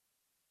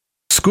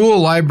 School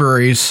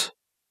libraries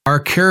are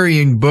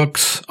carrying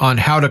books on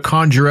how to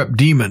conjure up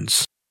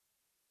demons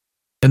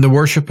and the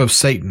worship of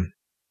Satan.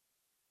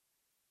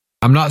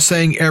 I'm not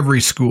saying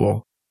every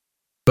school,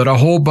 but a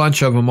whole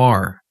bunch of them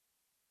are.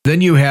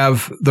 Then you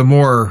have the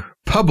more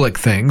public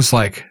things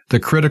like the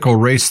critical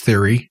race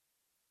theory,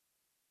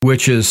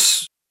 which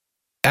is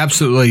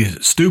absolutely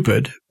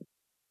stupid.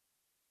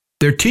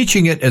 They're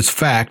teaching it as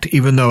fact,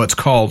 even though it's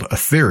called a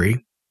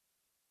theory.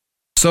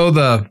 So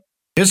the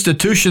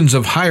institutions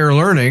of higher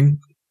learning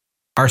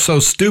are so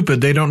stupid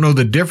they don't know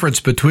the difference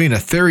between a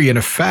theory and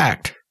a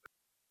fact.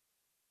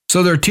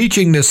 So they're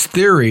teaching this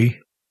theory,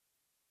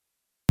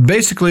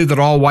 basically that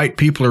all white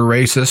people are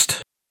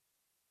racist,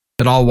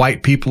 that all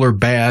white people are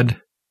bad,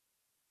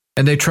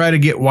 and they try to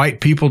get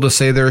white people to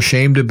say they're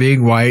ashamed of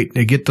being white.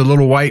 They get the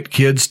little white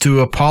kids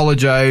to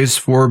apologize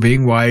for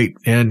being white,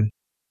 and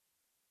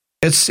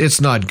it's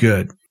not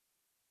good.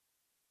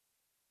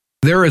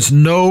 There is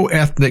no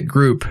ethnic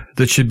group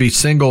that should be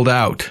singled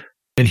out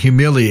and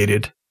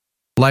humiliated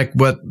like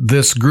what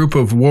this group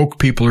of woke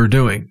people are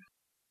doing.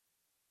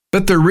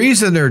 But the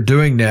reason they're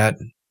doing that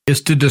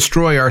is to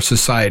destroy our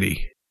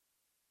society.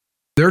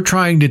 They're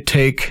trying to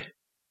take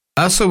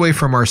us away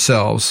from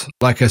ourselves,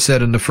 like I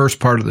said in the first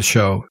part of the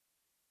show,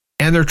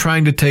 and they're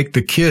trying to take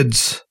the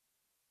kids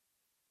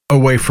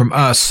away from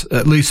us,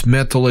 at least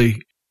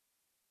mentally.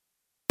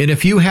 And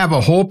if you have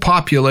a whole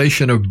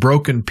population of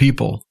broken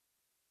people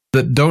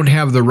that don't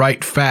have the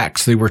right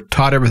facts, they were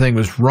taught everything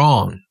was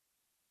wrong,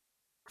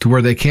 to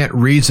where they can't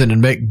reason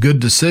and make good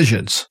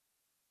decisions,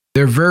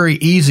 they're very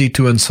easy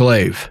to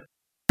enslave,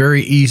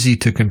 very easy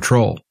to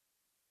control.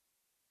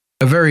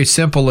 A very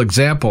simple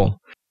example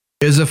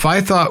is if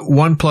I thought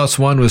 1 +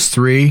 1 was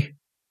 3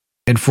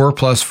 and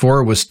 4 +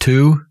 4 was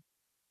 2,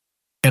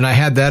 and I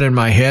had that in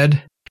my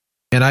head,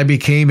 and I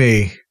became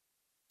a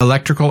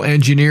electrical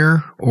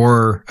engineer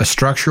or a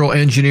structural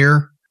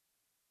engineer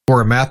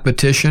or a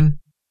mathematician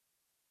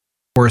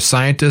or a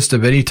scientist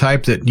of any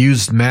type that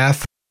used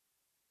math,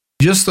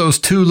 just those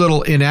 2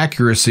 little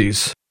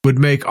inaccuracies would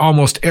make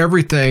almost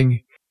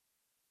everything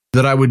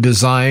that I would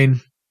design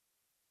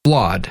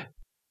flawed.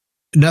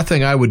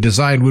 Nothing I would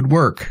design would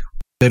work.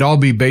 They'd all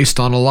be based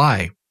on a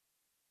lie.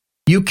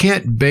 You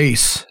can't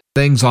base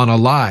things on a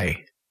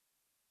lie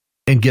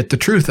and get the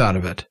truth out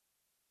of it.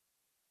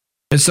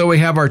 And so we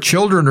have our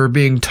children are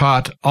being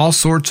taught all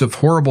sorts of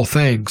horrible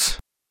things.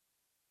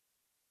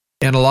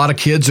 And a lot of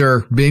kids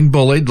are being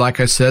bullied, like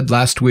I said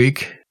last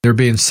week. They're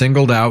being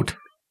singled out.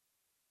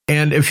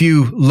 And if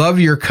you love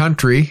your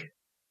country,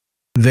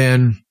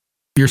 then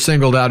you're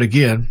singled out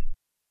again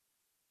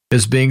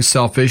as being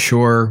selfish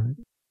or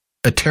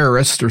a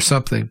terrorist or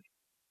something.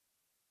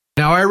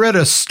 Now, I read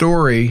a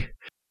story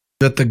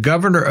that the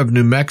governor of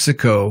New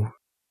Mexico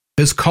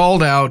has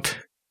called out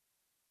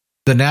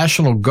the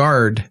National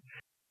Guard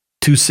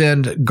to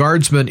send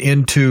guardsmen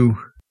into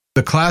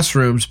the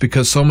classrooms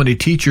because so many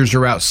teachers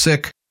are out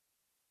sick,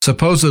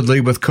 supposedly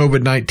with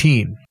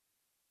COVID-19.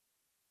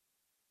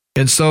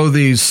 And so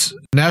these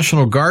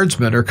National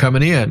Guardsmen are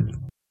coming in.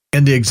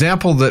 And the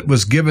example that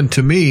was given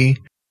to me,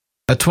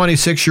 a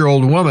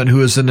 26-year-old woman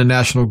who is in the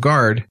National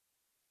Guard,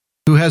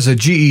 who has a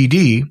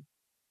GED,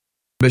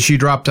 but she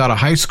dropped out of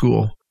high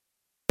school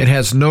and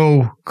has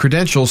no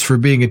credentials for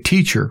being a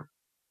teacher.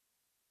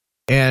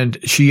 And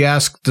she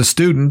asked the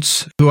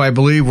students, who I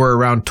believe were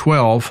around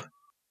 12,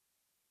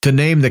 to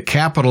name the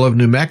capital of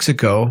New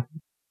Mexico.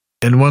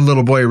 And one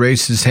little boy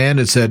raised his hand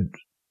and said,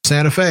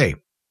 Santa Fe.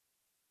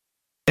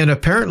 And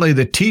apparently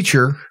the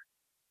teacher,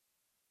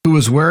 who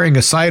was wearing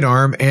a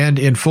sidearm and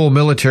in full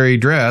military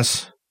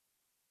dress,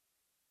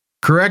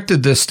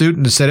 corrected this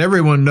student and said,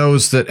 everyone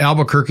knows that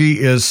Albuquerque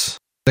is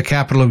the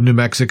capital of New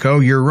Mexico.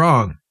 You're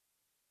wrong.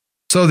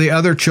 So the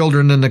other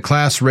children in the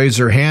class raised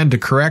their hand to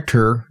correct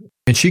her,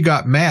 and she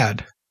got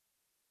mad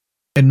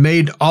and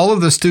made all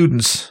of the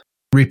students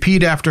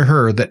repeat after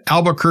her that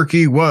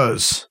Albuquerque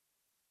was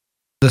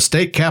the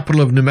state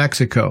capital of New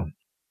Mexico,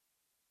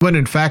 when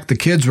in fact the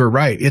kids were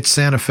right. It's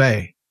Santa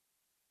Fe.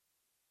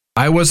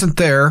 I wasn't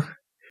there,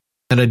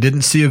 and I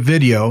didn't see a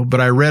video, but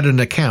I read an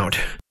account.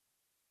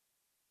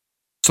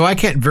 So I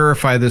can't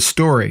verify this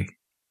story,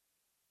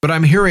 but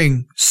I'm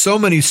hearing so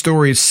many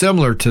stories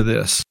similar to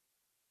this,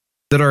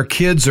 that our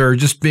kids are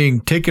just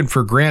being taken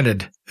for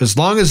granted. As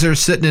long as they're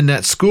sitting in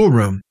that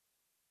schoolroom,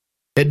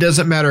 it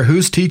doesn't matter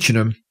who's teaching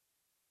them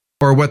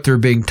or what they're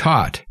being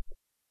taught.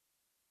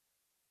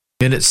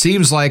 And it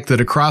seems like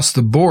that across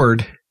the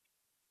board,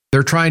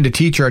 they're trying to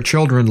teach our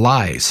children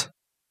lies.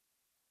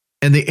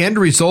 And the end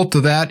result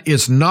of that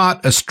is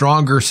not a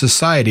stronger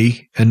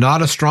society and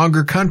not a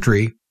stronger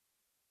country.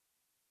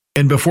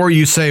 And before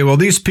you say, well,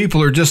 these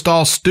people are just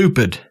all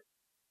stupid,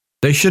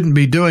 they shouldn't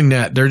be doing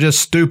that, they're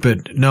just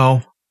stupid.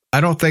 No, I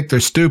don't think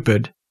they're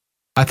stupid.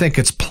 I think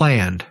it's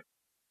planned.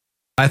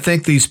 I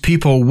think these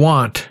people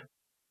want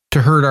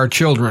to hurt our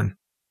children.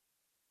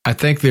 I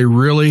think they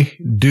really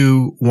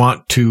do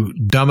want to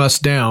dumb us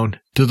down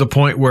to the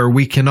point where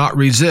we cannot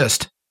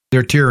resist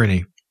their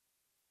tyranny.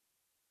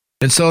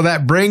 And so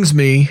that brings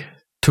me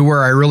to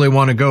where I really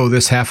want to go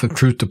this half of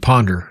Truth to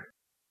Ponder.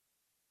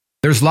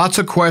 There's lots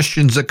of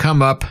questions that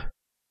come up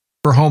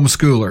for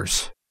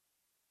homeschoolers.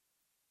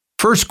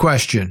 First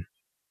question.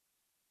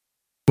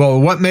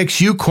 Well, what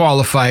makes you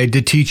qualified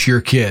to teach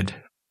your kid?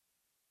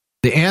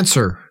 The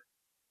answer,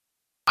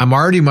 I'm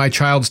already my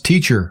child's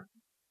teacher.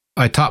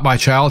 I taught my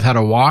child how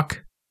to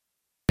walk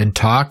and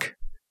talk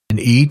and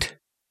eat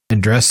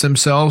and dress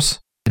themselves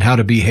and how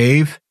to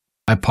behave.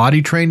 I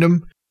potty trained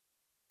them.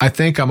 I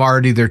think I'm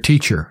already their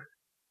teacher.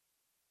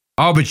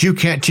 Oh, but you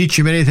can't teach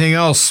them anything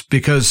else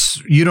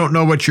because you don't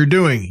know what you're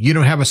doing. You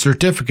don't have a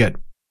certificate.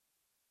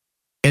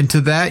 And to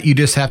that, you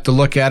just have to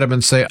look at them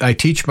and say, I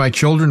teach my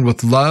children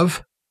with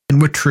love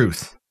and with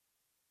truth.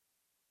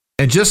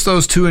 And just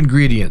those two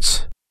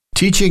ingredients,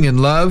 teaching in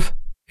love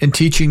and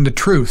teaching the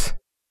truth,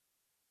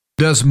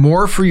 does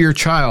more for your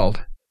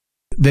child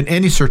than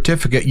any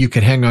certificate you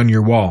can hang on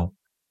your wall.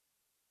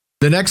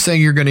 The next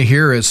thing you're going to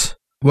hear is,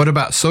 what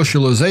about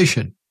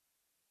socialization?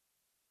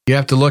 You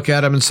have to look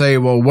at them and say,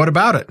 well, what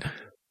about it?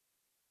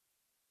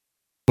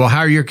 Well, how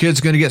are your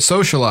kids going to get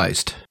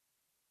socialized?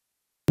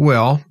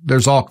 Well,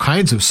 there's all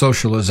kinds of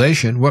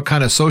socialization. What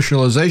kind of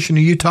socialization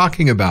are you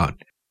talking about?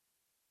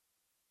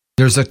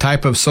 There's a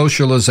type of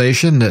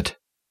socialization that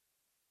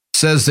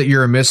says that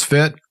you're a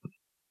misfit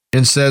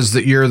and says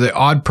that you're the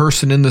odd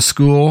person in the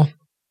school,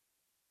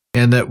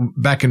 and that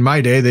back in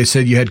my day, they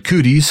said you had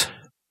cooties,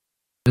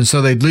 and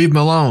so they'd leave them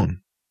alone.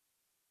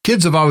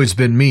 Kids have always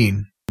been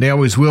mean. They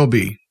always will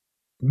be.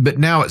 But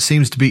now it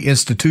seems to be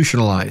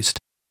institutionalized.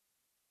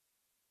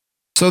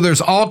 So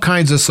there's all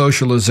kinds of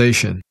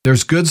socialization.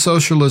 There's good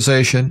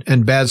socialization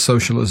and bad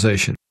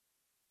socialization.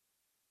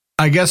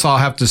 I guess I'll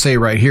have to say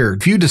right here,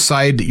 if you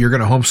decide that you're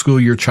going to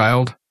homeschool your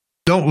child,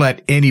 don't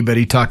let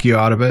anybody talk you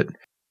out of it.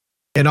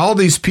 And all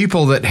these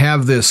people that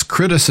have this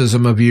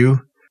criticism of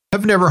you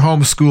have never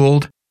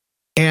homeschooled,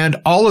 and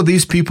all of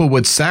these people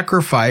would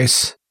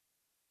sacrifice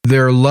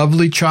their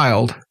lovely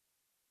child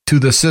to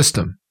the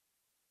system.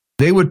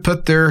 They would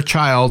put their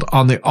child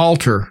on the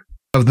altar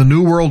of the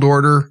New World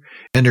Order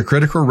and the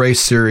critical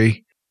race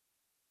theory.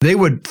 They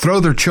would throw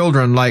their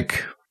children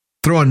like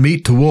throwing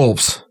meat to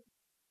wolves.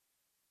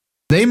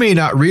 They may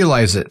not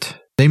realize it.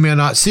 They may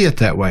not see it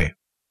that way.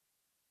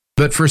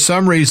 But for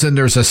some reason,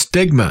 there's a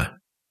stigma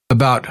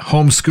about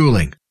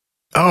homeschooling.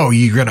 Oh,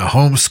 you're going to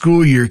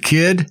homeschool your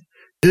kid?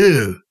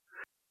 Ew.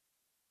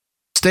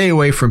 Stay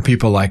away from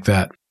people like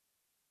that.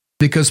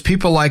 Because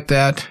people like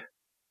that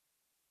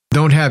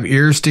don't have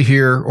ears to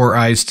hear or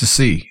eyes to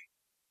see.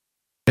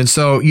 And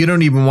so you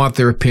don't even want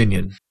their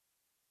opinion.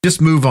 Just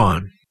move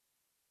on.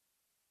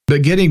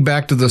 But getting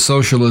back to the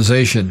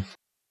socialization,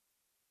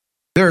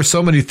 there are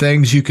so many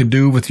things you can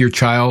do with your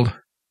child.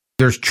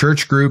 There's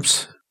church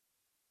groups,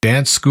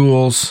 dance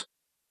schools,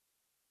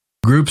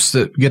 groups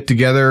that get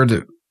together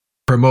to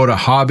promote a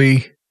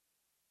hobby.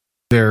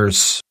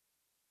 There's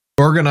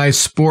organized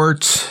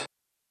sports.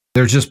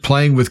 There's just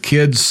playing with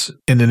kids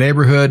in the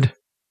neighborhood.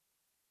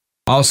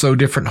 Also,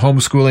 different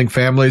homeschooling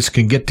families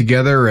can get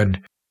together and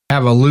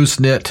have a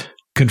loose-knit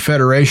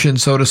confederation,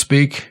 so to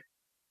speak,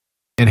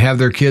 and have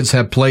their kids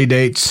have play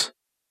dates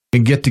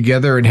and get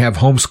together and have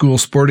homeschool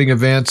sporting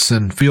events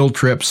and field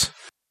trips.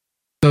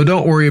 So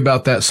don't worry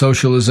about that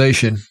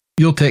socialization.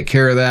 You'll take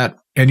care of that,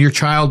 and your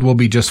child will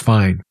be just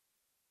fine.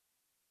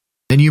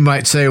 And you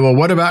might say, well,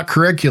 what about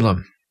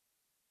curriculum?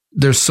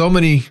 There's so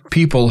many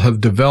people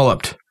have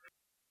developed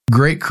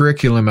great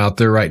curriculum out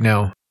there right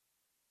now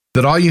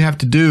that all you have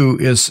to do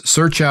is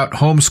search out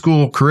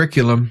homeschool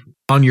curriculum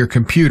on your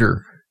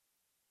computer,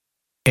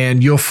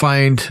 and you'll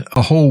find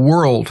a whole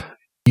world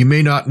you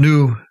may not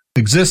know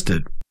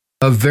existed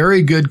of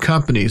very good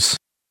companies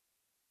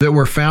that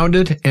were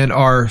founded and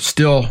are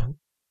still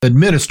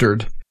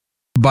administered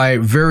by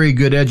very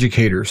good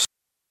educators.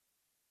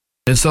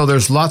 And so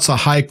there's lots of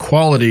high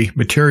quality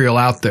material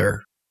out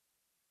there.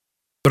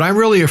 But I'm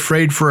really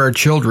afraid for our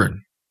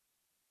children.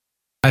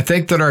 I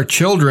think that our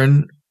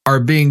children are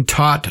being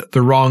taught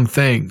the wrong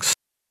things.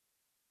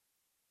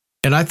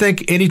 And I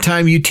think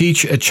anytime you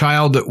teach a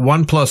child that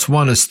 1 +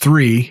 1 is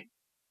 3,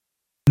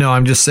 no,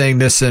 I'm just saying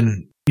this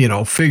in,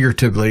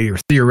 figuratively or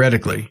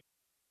theoretically.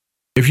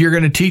 If you're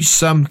going to teach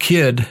some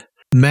kid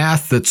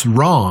math that's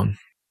wrong,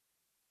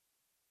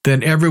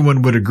 then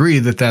everyone would agree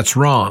that that's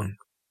wrong.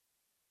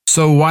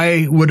 So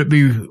why would it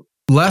be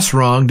less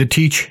wrong to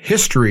teach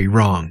history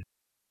wrong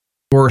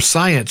or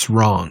science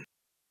wrong?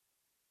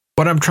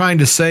 What I'm trying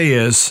to say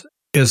is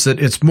that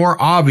it's more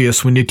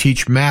obvious when you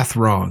teach math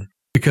wrong,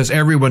 because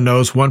everyone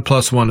knows 1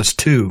 + 1 is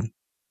 2.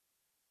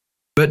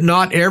 But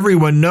not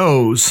everyone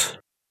knows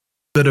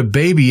that a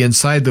baby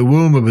inside the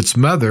womb of its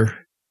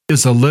mother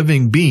is a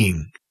living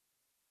being.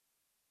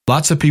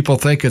 Lots of people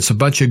think it's a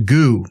bunch of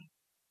goo.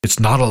 It's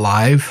not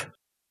alive.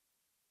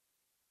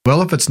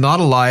 Well, if it's not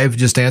alive,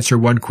 just answer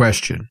one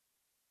question.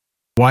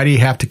 Why do you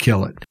have to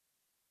kill it?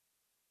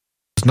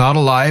 It's not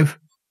alive.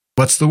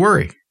 What's the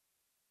worry?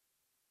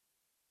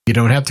 You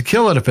don't have to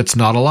kill it if it's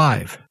not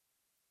alive.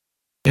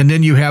 And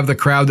then you have the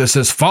crowd that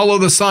says, follow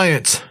the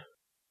science.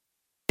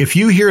 If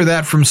you hear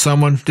that from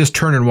someone, just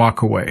turn and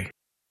walk away.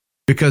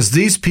 Because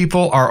these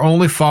people are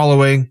only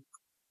following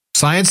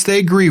science they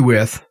agree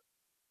with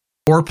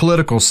or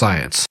political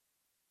science.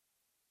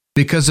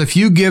 Because if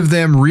you give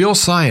them real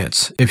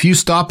science, if you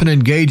stop and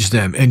engage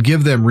them and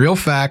give them real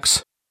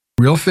facts,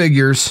 real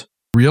figures,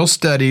 real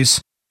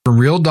studies from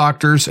real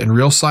doctors and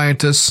real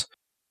scientists,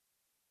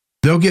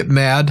 they'll get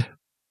mad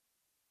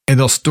and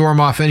they'll storm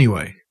off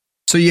anyway.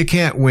 So you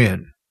can't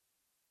win.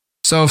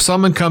 So if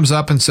someone comes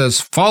up and says,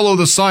 follow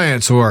the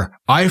science, or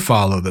I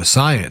follow the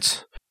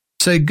science,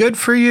 say, good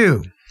for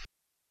you.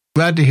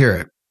 Glad to hear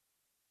it.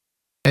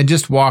 And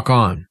just walk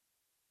on.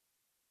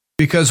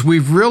 Because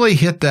we've really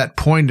hit that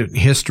point in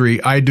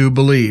history, I do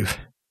believe,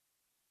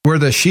 where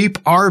the sheep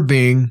are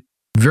being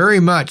very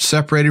much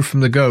separated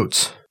from the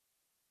goats.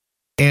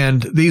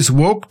 And these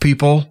woke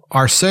people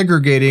are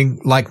segregating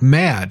like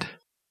mad.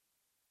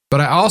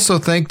 But I also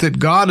think that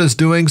God is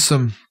doing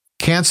some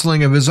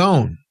canceling of his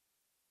own.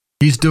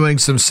 He's doing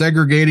some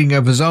segregating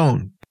of his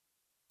own.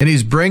 And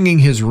he's bringing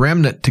his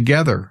remnant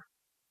together.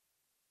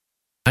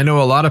 I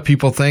know a lot of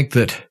people think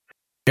that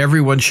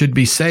everyone should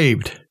be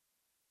saved.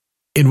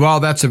 And while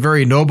that's a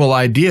very noble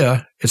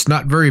idea, it's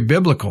not very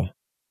biblical.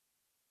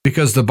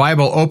 Because the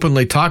Bible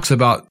openly talks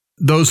about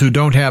those who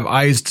don't have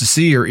eyes to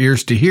see or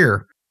ears to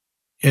hear.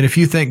 And if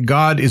you think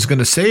God is going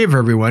to save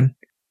everyone,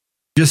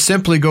 just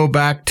simply go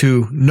back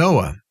to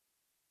Noah.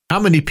 How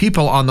many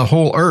people on the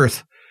whole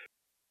earth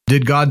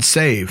did God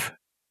save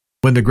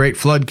when the great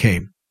flood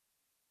came?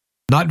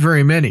 Not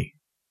very many.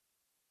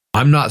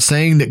 I'm not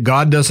saying that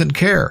God doesn't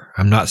care.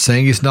 I'm not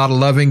saying he's not a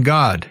loving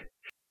God.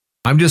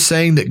 I'm just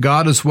saying that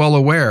God is well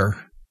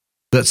aware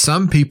that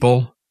some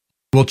people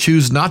will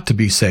choose not to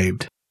be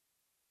saved.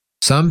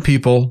 Some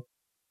people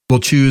will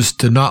choose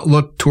to not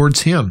look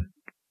towards him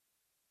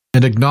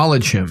and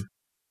acknowledge him.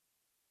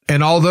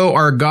 And although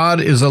our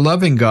God is a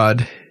loving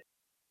God,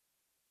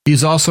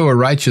 he's also a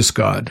righteous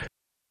God,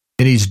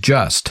 and he's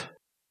just.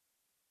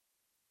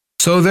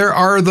 So there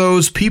are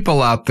those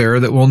people out there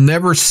that will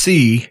never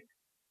see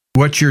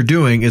what you're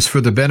doing is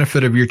for the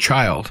benefit of your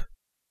child.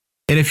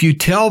 And if you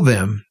tell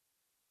them,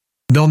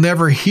 they'll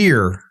never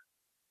hear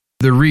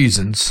the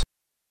reasons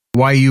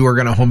why you are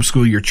going to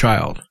homeschool your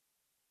child.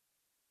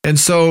 And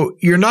so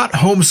you're not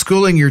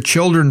homeschooling your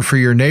children for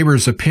your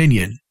neighbor's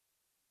opinion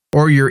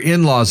or your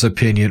in-laws'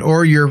 opinion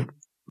or your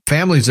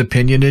family's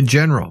opinion in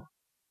general.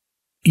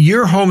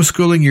 You're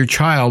homeschooling your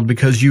child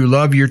because you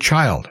love your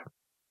child.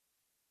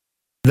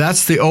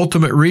 That's the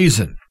ultimate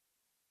reason.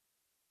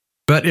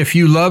 But if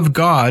you love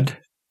God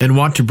and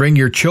want to bring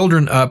your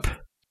children up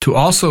to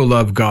also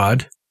love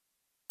God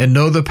and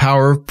know the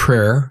power of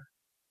prayer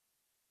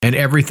and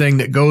everything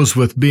that goes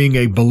with being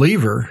a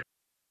believer,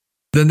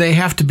 then they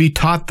have to be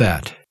taught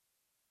that.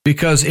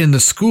 Because in the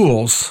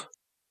schools,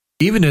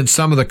 even in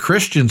some of the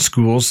Christian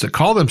schools that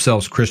call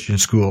themselves Christian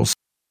schools,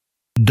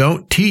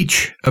 don't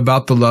teach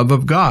about the love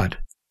of God.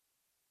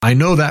 I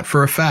know that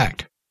for a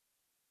fact.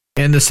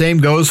 And the same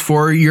goes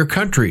for your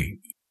country.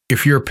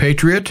 If you're a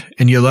patriot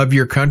and you love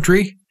your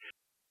country,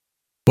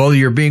 well,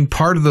 you're being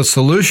part of the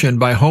solution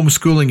by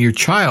homeschooling your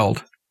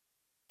child.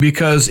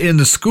 Because in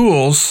the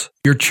schools,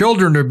 your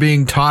children are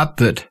being taught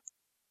that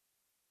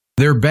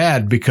they're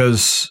bad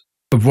because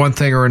of one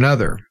thing or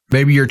another.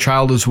 Maybe your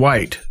child is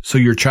white, so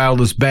your child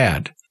is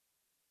bad.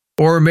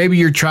 Or maybe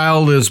your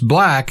child is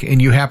black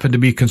and you happen to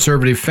be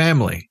conservative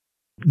family.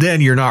 Then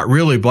you're not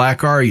really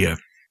black, are you?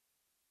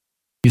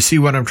 You see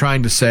what I'm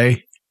trying to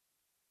say?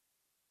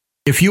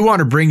 If you want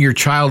to bring your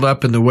child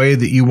up in the way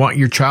that you want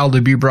your child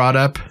to be brought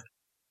up,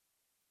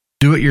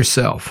 do it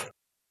yourself.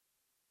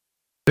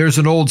 There's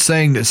an old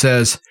saying that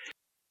says,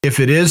 if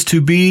it is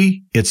to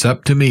be, it's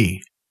up to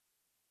me.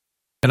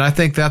 And I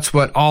think that's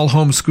what all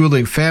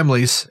homeschooling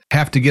families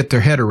have to get their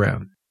head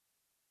around.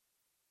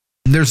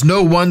 There's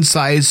no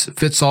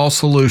one-size-fits-all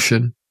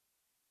solution.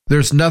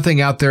 There's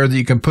nothing out there that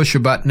you can push a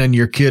button and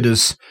your kid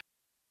is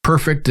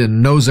perfect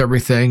and knows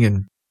everything,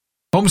 and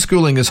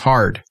homeschooling is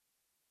hard.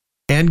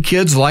 And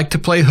kids like to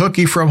play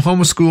hooky from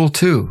homeschool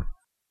too.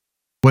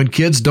 When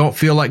kids don't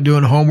feel like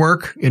doing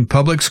homework in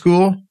public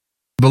school,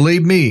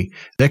 believe me,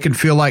 they can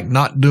feel like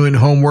not doing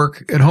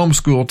homework at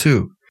homeschool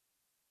too.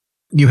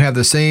 You have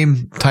the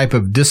same type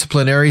of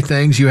disciplinary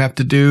things you have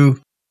to do.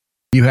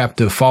 You have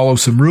to follow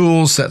some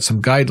rules, set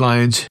some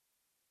guidelines.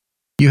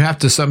 You have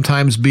to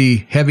sometimes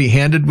be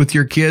heavy-handed with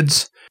your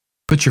kids,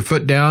 put your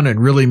foot down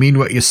and really mean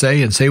what you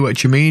say and say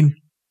what you mean,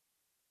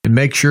 and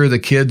make sure the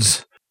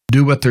kids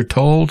do what they're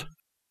told,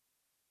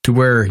 to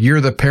where you're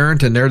the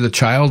parent and they're the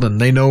child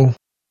and they know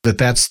that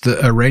that's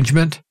the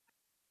arrangement.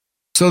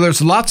 So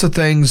there's lots of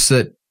things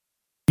that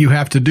you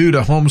have to do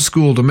to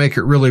homeschool to make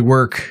it really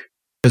work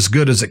as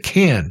good as it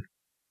can.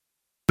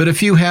 But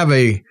if you have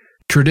a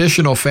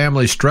traditional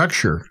family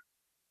structure,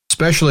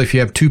 especially if you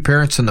have two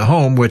parents in the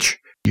home, which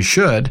you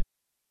should,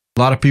 a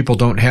lot of people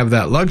don't have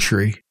that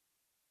luxury,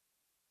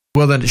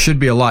 well, then it should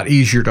be a lot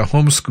easier to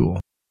homeschool.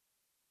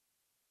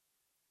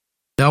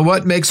 Now,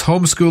 what makes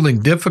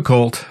homeschooling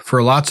difficult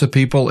for lots of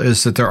people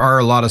is that there are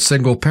a lot of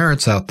single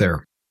parents out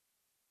there.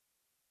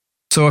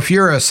 So if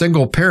you're a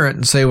single parent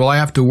and say, well, I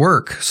have to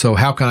work, so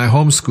how can I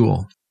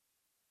homeschool?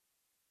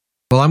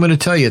 Well, I'm going to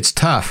tell you it's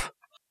tough.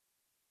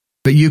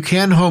 But you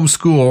can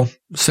homeschool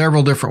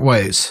several different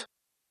ways.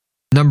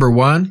 Number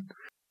one,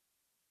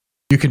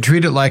 you can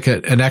treat it like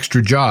an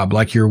extra job,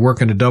 like you're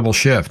working a double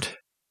shift.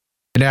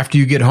 And after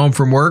you get home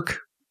from work,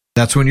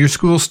 that's when your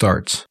school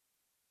starts.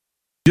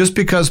 Just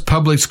because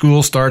public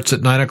school starts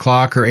at 9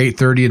 o'clock or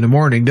 8:30 in the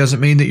morning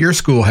doesn't mean that your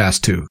school has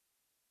to.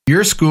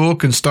 Your school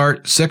can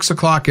start 6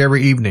 o'clock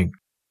every evening.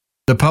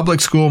 The public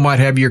school might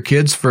have your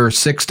kids for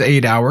 6 to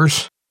 8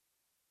 hours.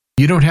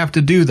 You don't have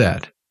to do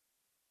that.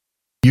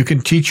 You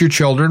can teach your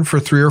children for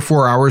 3 or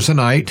 4 hours a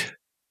night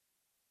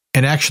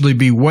and actually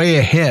be way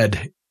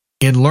ahead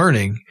in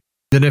learning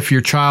than if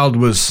your child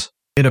was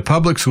in a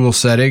public school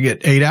setting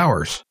at 8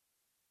 hours,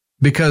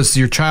 because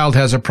your child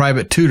has a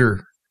private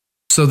tutor,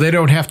 so they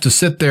don't have to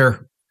sit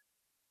there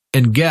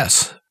and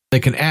guess. They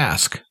can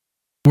ask.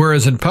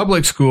 Whereas in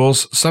public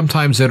schools,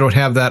 sometimes they don't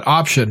have that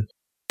option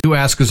to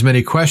ask as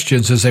many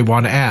questions as they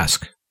want to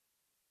ask,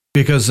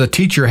 because the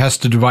teacher has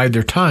to divide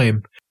their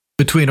time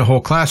between a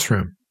whole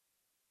classroom.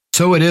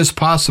 So it is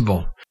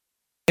possible.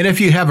 And if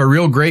you have a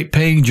real great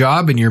paying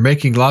job and you're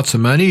making lots of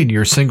money and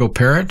you're a single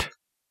parent,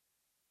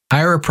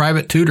 hire a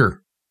private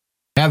tutor.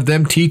 Have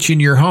them teach in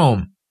your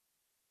home.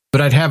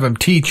 But I'd have them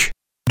teach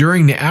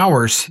during the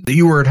hours that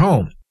you were at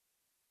home.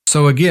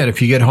 So again,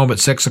 if you get home at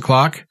 6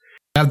 o'clock,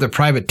 have the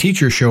private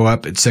teacher show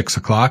up at 6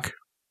 o'clock.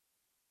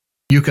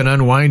 You can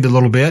unwind a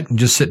little bit and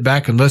just sit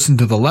back and listen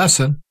to the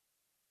lesson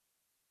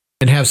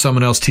and have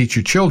someone else teach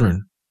your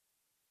children.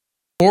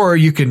 Or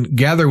you can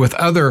gather with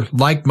other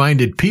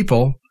like-minded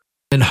people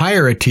and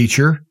hire a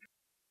teacher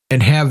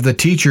and have the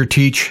teacher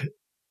teach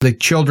the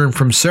children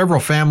from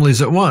several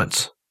families at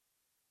once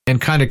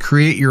and kind of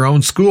create your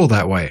own school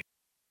that way.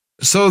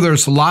 So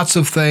there's lots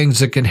of things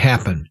that can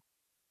happen.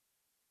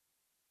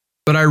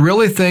 But I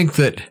really think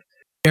that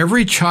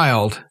every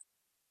child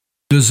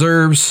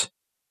deserves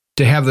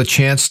to have the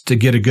chance to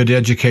get a good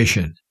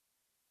education.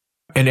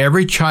 And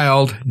every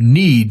child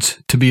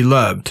needs to be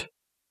loved.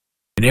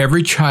 And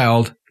every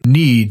child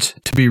needs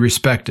to be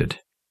respected.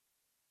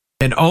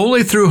 And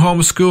only through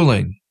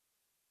homeschooling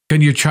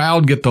can your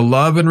child get the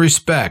love and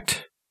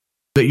respect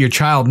that your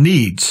child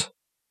needs.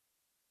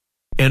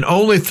 And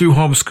only through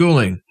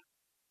homeschooling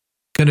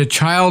can a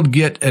child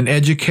get an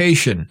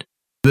education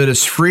that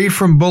is free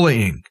from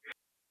bullying,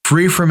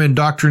 free from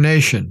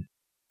indoctrination,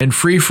 and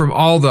free from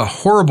all the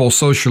horrible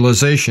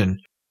socialization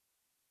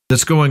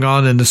that's going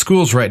on in the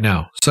schools right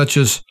now, such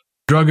as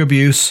drug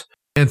abuse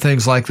and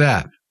things like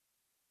that.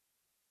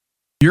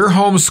 Your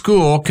home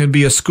school can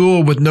be a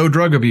school with no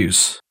drug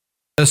abuse,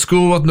 a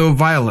school with no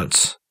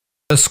violence,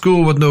 a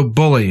school with no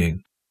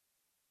bullying,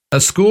 a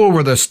school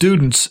where the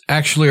students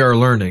actually are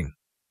learning.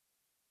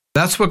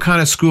 That's what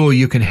kind of school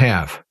you can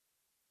have.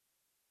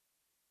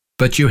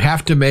 But you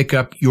have to make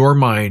up your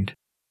mind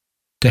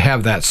to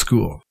have that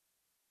school.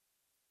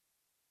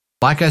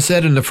 Like I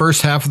said in the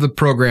first half of the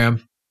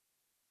program,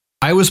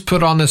 I was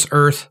put on this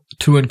earth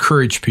to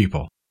encourage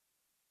people.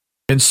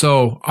 And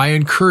so I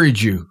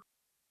encourage you,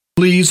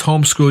 please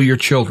homeschool your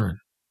children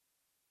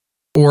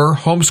or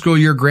homeschool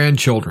your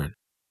grandchildren.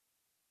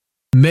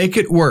 Make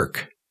it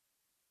work,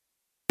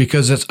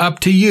 because it's up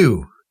to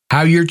you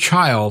how your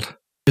child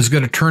is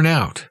going to turn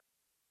out.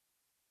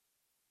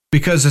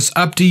 Because it's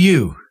up to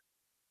you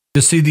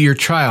to see that your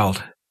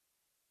child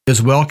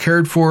is well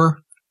cared for,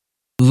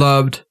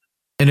 loved,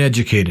 and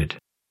educated.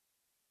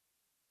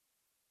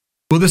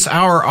 Well, this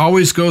hour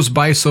always goes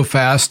by so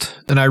fast,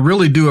 and I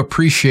really do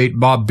appreciate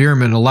Bob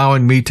Bierman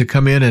allowing me to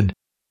come in and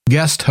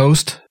guest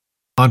host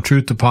on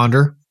Truth to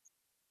Ponder.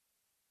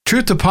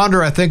 Truth to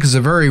Ponder, I think, is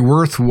a very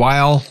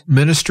worthwhile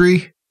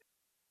ministry.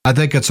 I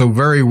think it's a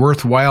very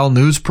worthwhile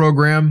news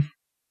program.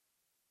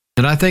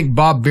 And I think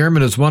Bob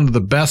Bierman is one of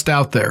the best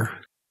out there.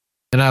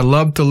 And I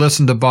love to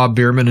listen to Bob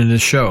Bierman in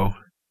his show.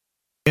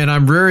 And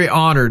I'm very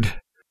honored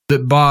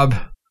that Bob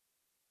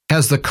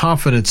has the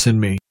confidence in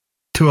me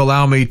to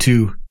allow me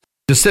to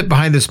sit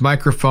behind this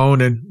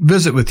microphone and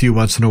visit with you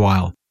once in a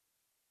while.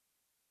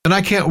 And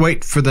I can't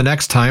wait for the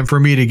next time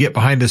for me to get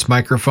behind this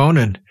microphone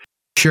and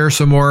share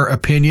some more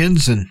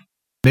opinions and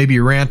maybe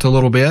rant a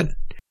little bit.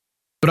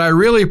 But I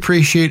really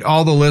appreciate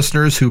all the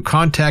listeners who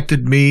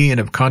contacted me and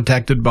have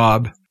contacted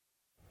Bob.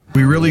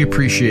 We really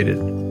appreciate it.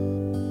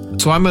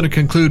 So I'm going to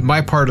conclude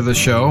my part of the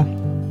show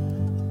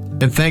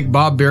and thank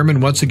Bob Bierman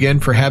once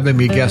again for having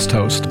me guest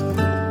host.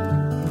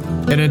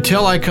 And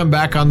until I come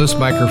back on this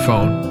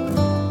microphone,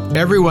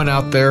 everyone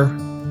out there,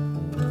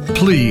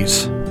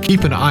 please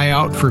keep an eye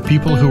out for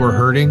people who are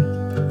hurting,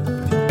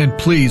 and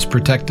please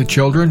protect the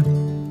children.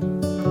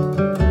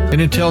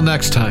 And until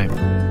next time,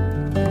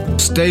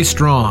 stay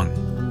strong,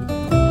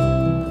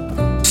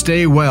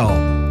 stay well,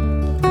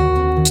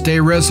 stay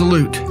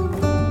resolute,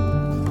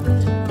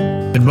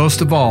 and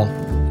most of all,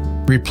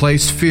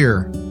 replace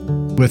fear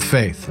with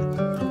faith.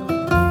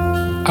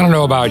 I don't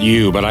know about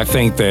you, but I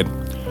think that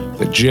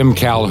Jim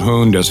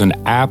Calhoun does an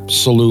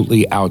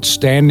absolutely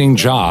outstanding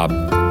job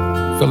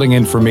filling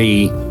in for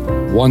me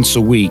once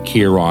a week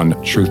here on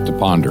Truth to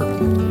Ponder.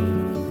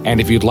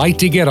 And if you'd like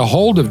to get a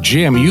hold of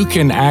Jim, you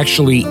can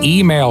actually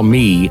email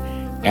me,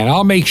 and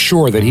I'll make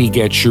sure that he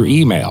gets your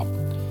email.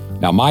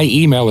 Now, my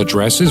email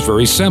address is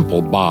very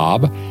simple,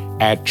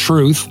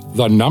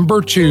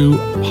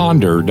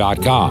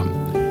 bob@truth2ponder.com.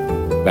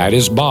 That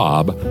is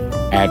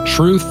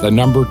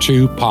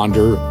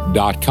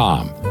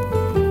bob@truth2ponder.com.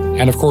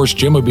 And of course,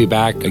 Jim will be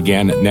back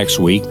again next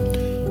week.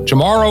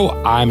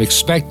 Tomorrow, I'm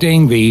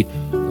expecting the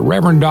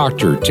Reverend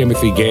Dr.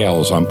 Timothy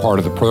Gales on part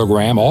of the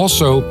program.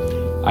 Also,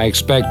 I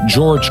expect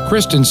George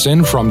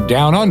Christensen from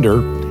Down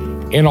Under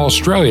in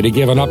Australia to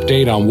give an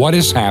update on what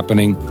is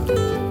happening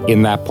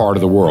in that part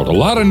of the world. A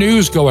lot of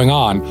news going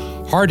on,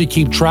 hard to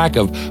keep track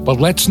of, but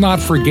let's not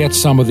forget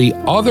some of the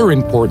other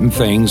important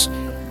things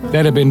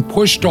that have been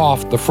pushed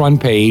off the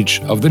front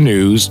page of the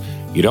news.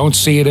 You don't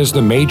see it as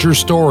the major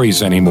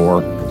stories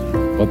anymore,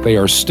 but they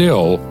are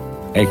still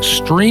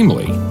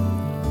extremely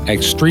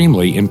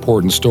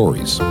important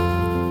stories.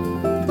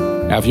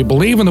 Now, if you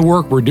believe in the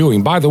work we're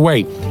doing, by the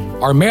way,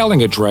 our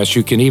mailing address,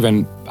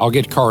 I'll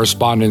get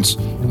correspondence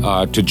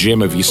to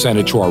Jim if you send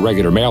it to our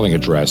regular mailing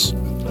address.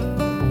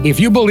 If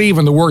you believe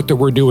in the work that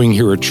we're doing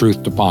here at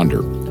Truth to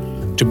Ponder,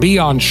 to be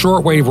on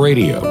shortwave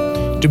radio,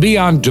 to be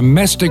on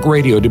domestic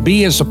radio, to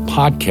be as a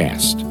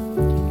podcast,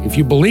 if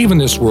you believe in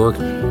this work,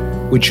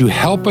 would you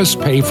help us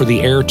pay for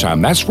the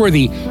airtime? That's where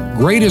the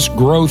greatest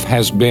growth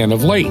has been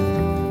of late,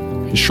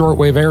 is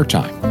shortwave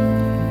airtime.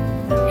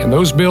 And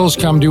those bills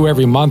come due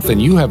every month, and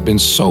you have been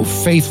so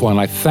faithful, and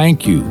I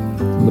thank you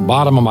from the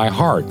bottom of my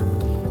heart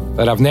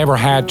that I've never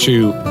had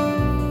to,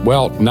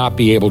 not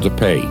be able to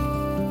pay.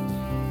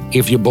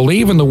 If you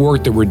believe in the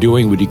work that we're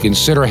doing, would you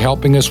consider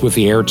helping us with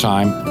the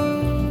airtime?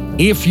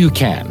 If you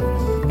can,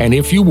 and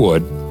if you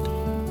would,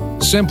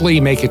 simply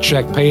make a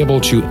check payable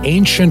to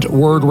Ancient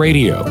Word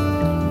Radio.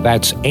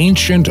 That's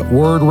Ancient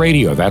Word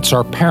Radio. That's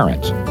our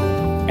parent.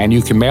 And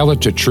you can mail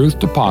it to Truth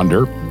to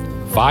Ponder,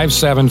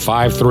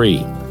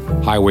 5753,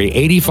 Highway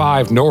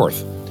 85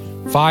 North.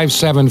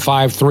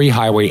 5753,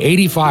 Highway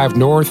 85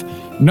 North,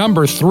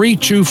 number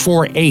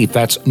 3248.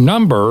 That's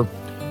number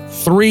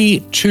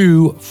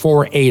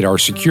 3248, our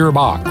secure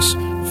box,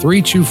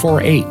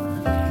 3248.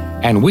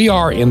 And we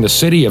are in the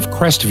city of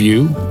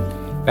Crestview.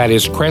 That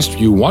is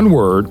Crestview, one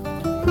word,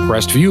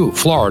 Crestview,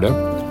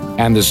 Florida.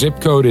 And the zip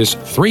code is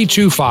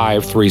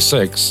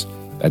 32536.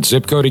 That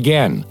zip code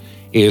again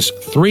is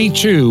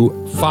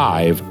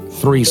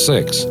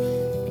 32536.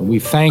 And we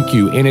thank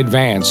you in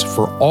advance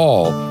for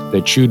all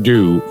that you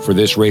do for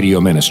this radio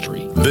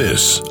ministry.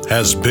 This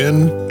has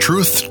been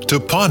Truth to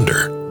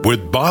Ponder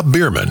with Bob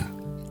Bierman.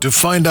 To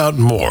find out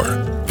more,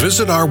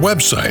 visit our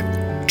website,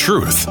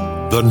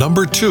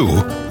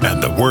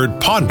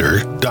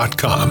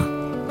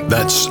 truth2ponder.com.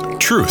 That's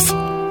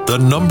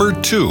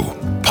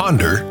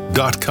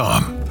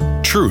truth2ponder.com.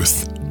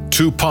 Truth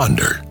to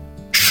Ponder,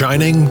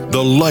 shining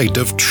the light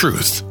of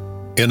truth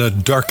in a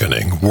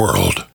darkening world.